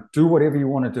going, do whatever you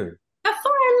want to do. Have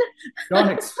fun. Go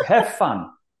and have fun.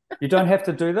 You don't have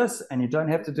to do this and you don't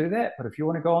have to do that. But if you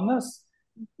want to go on this,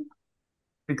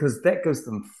 because that gives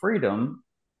them freedom.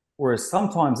 Whereas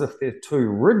sometimes if they're too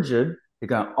rigid, they're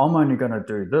going, I'm only going to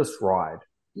do this ride.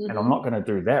 and I'm not going to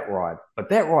do that ride. But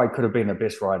that ride could have been the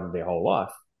best ride of their whole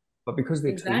life. But because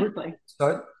they're Exactly.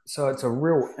 so it's a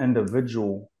real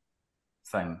individual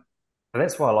thing. But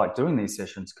that's why I like doing these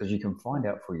sessions, because you can find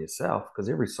out for yourself, because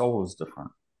every soul is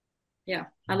different. Yeah,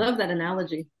 I love that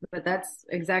analogy, but that's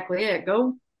exactly it.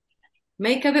 Go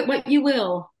make of it what you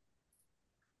will.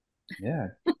 Yeah,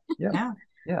 yeah,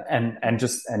 yeah, and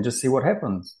just see what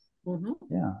happens. Mm-hmm.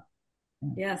 Yeah.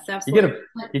 Yes, absolutely.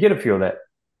 You get a few of that.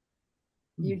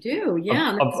 You do,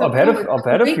 yeah. I've had a few of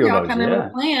those. Come in with Yeah.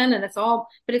 a plan, and it's all,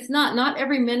 but it's not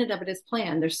every minute of it is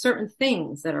planned. There's certain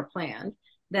things that are planned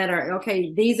that are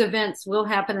okay. These events will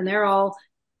happen, and they're all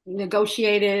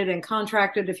negotiated and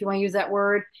contracted, if you want to use that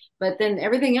word. But then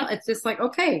everything else, it's just like,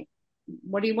 okay,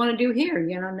 what do you want to do here?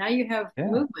 Now you have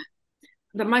movement.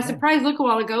 But my surprise look a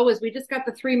while ago was we just got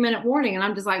the 3-minute warning, and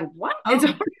I'm just like, what? Oh. It's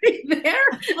already there?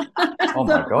 Oh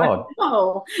my God.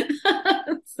 Oh.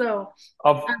 So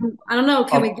I don't know.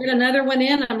 Can we get another one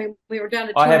in? I mean, we were down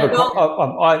to 2 minutes.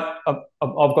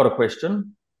 I've got a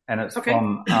question, and it's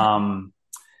from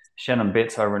Shannon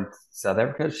Betts over in South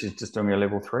Africa. She's just doing her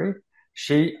level 3.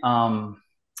 She had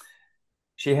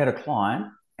a client,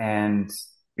 and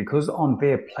because on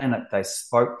their planet they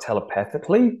spoke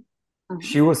telepathically,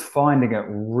 she was finding it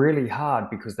really hard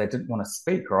because they didn't want to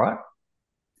speak, right?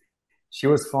 She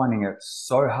was finding it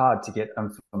so hard to get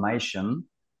information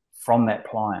from that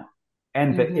client.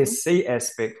 And the SC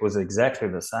aspect was exactly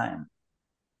the same.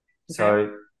 Okay.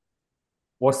 So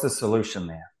what's the solution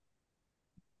there?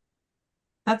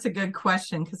 That's a good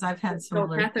question, because I've had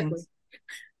similar things.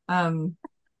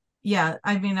 Yeah,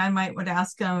 I mean, I would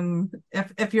ask them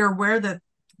if you're aware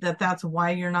that's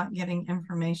why you're not getting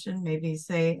information. Maybe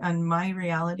say, on my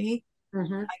reality,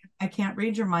 I can't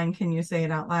read your mind. Can you say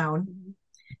it out loud?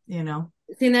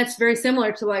 See, that's very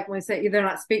similar to like when we say they're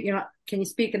not speaking. Can you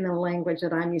speak in the language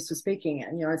that I'm used to speaking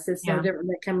in? It's just so different.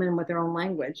 They come in with their own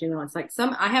language. It's like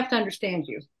I have to understand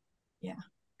you. Yeah,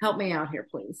 help me out here,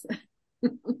 please.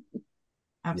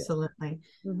 Absolutely.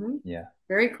 Yeah.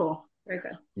 Very cool. Very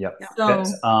good. Yep. So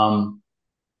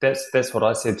that's what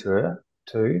I said to her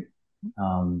too.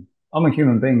 I'm a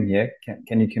human being here.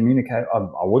 Can you communicate?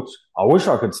 I wish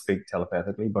I could speak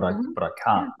telepathically, but I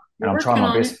can't. And I'm trying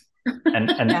my best.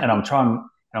 and I'm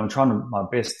trying my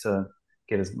best to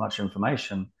get as much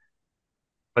information.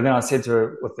 But then I said to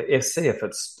her, with the FC, if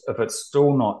it's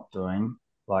still not doing,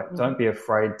 like, don't be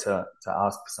afraid to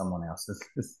ask for someone else.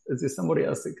 Is there somebody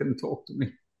else that can talk to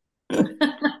me?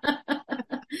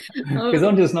 Because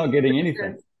I'm just not getting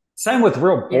anything. Same with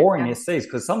real boring SCs,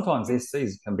 because sometimes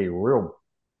SCs can be real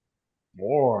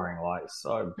boring, like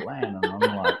so bland. And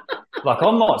I'm like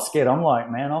I'm not scared. I'm like,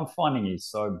 man, I'm finding you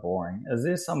so boring. Is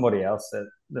there somebody else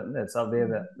that's up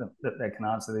there that can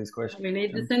answer these questions? We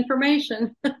need this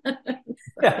information.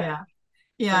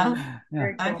 Yeah.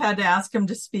 Cool. I've had to ask him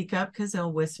to speak up because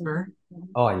he'll whisper.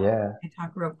 Oh yeah. They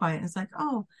talk real quiet. It's like,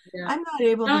 I'm not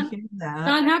able to hear that.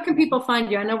 Don, how can people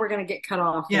find you? I know we're going to get cut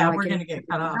off. Yeah, we're going to get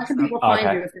cut off. How can people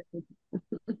find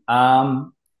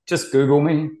you? Just Google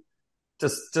me.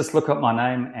 Just look up my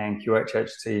name and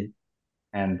QHHT,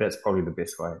 and that's probably the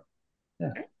best way.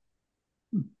 Yeah.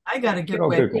 I got a good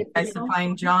way for you guys to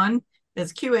find John.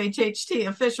 It's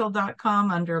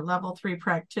QHHTofficial.com under level 3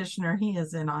 practitioner. He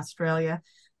is in Australia.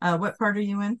 What part are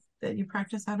you in that you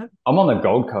practice out of? I'm on the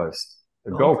Gold Coast.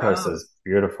 The Gold Coast is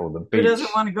beautiful. The beach. Who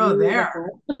doesn't want to go there?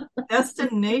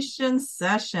 Destination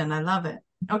session. I love it.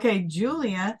 Okay,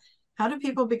 Julia, how do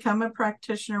people become a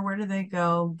practitioner? Where do they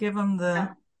go? Give them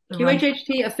the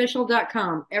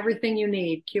QHHTofficial.com. Everything you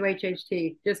need.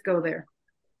 QHHT. Just go there.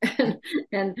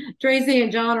 And Tracie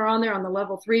and John are on there on the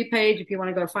level 3 page. If you want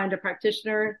to go find a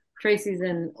practitioner, Tracie's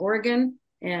in Oregon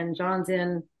and John's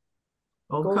in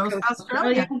Gold Coast,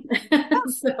 Australia.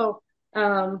 So,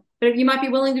 but you might be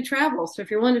willing to travel. So if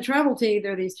you're willing to travel to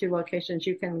either of these 2 locations,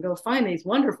 you can go find these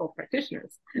wonderful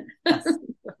practitioners. Yes.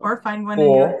 Or find one in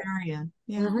your area.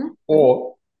 Yeah.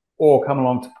 Or come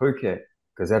along to Phuket,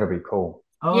 because that'll be cool.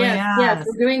 Oh, yes.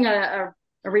 We're doing a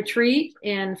retreat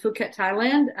in Phuket,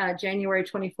 Thailand, January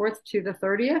 24th to the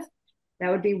 30th. That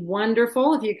would be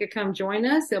wonderful. If you could come join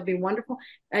us, it'll be wonderful.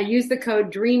 Use the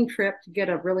code DREAMTRIP to get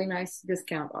a really nice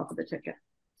discount off of the ticket.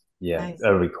 Yeah, nice.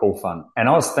 That'll be cool fun. And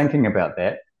I was thinking about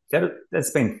that.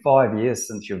 That's been 5 years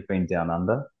since you've been down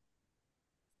under.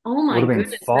 Oh my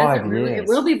goodness. 5 years. It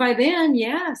will be by then.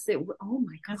 Yes. Oh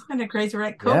my God. That's kind of crazy,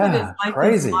 right? COVID is like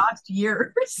crazy. These last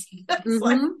years.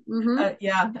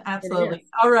 Yeah, absolutely.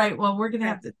 All right. Well, we're going to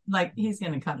have to, he's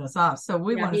going to cut us off. So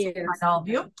we want to thank all of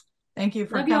you. Thank you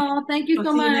for coming. Y'all. Thank you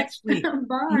so much. Next week.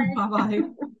 Bye. Bye-bye.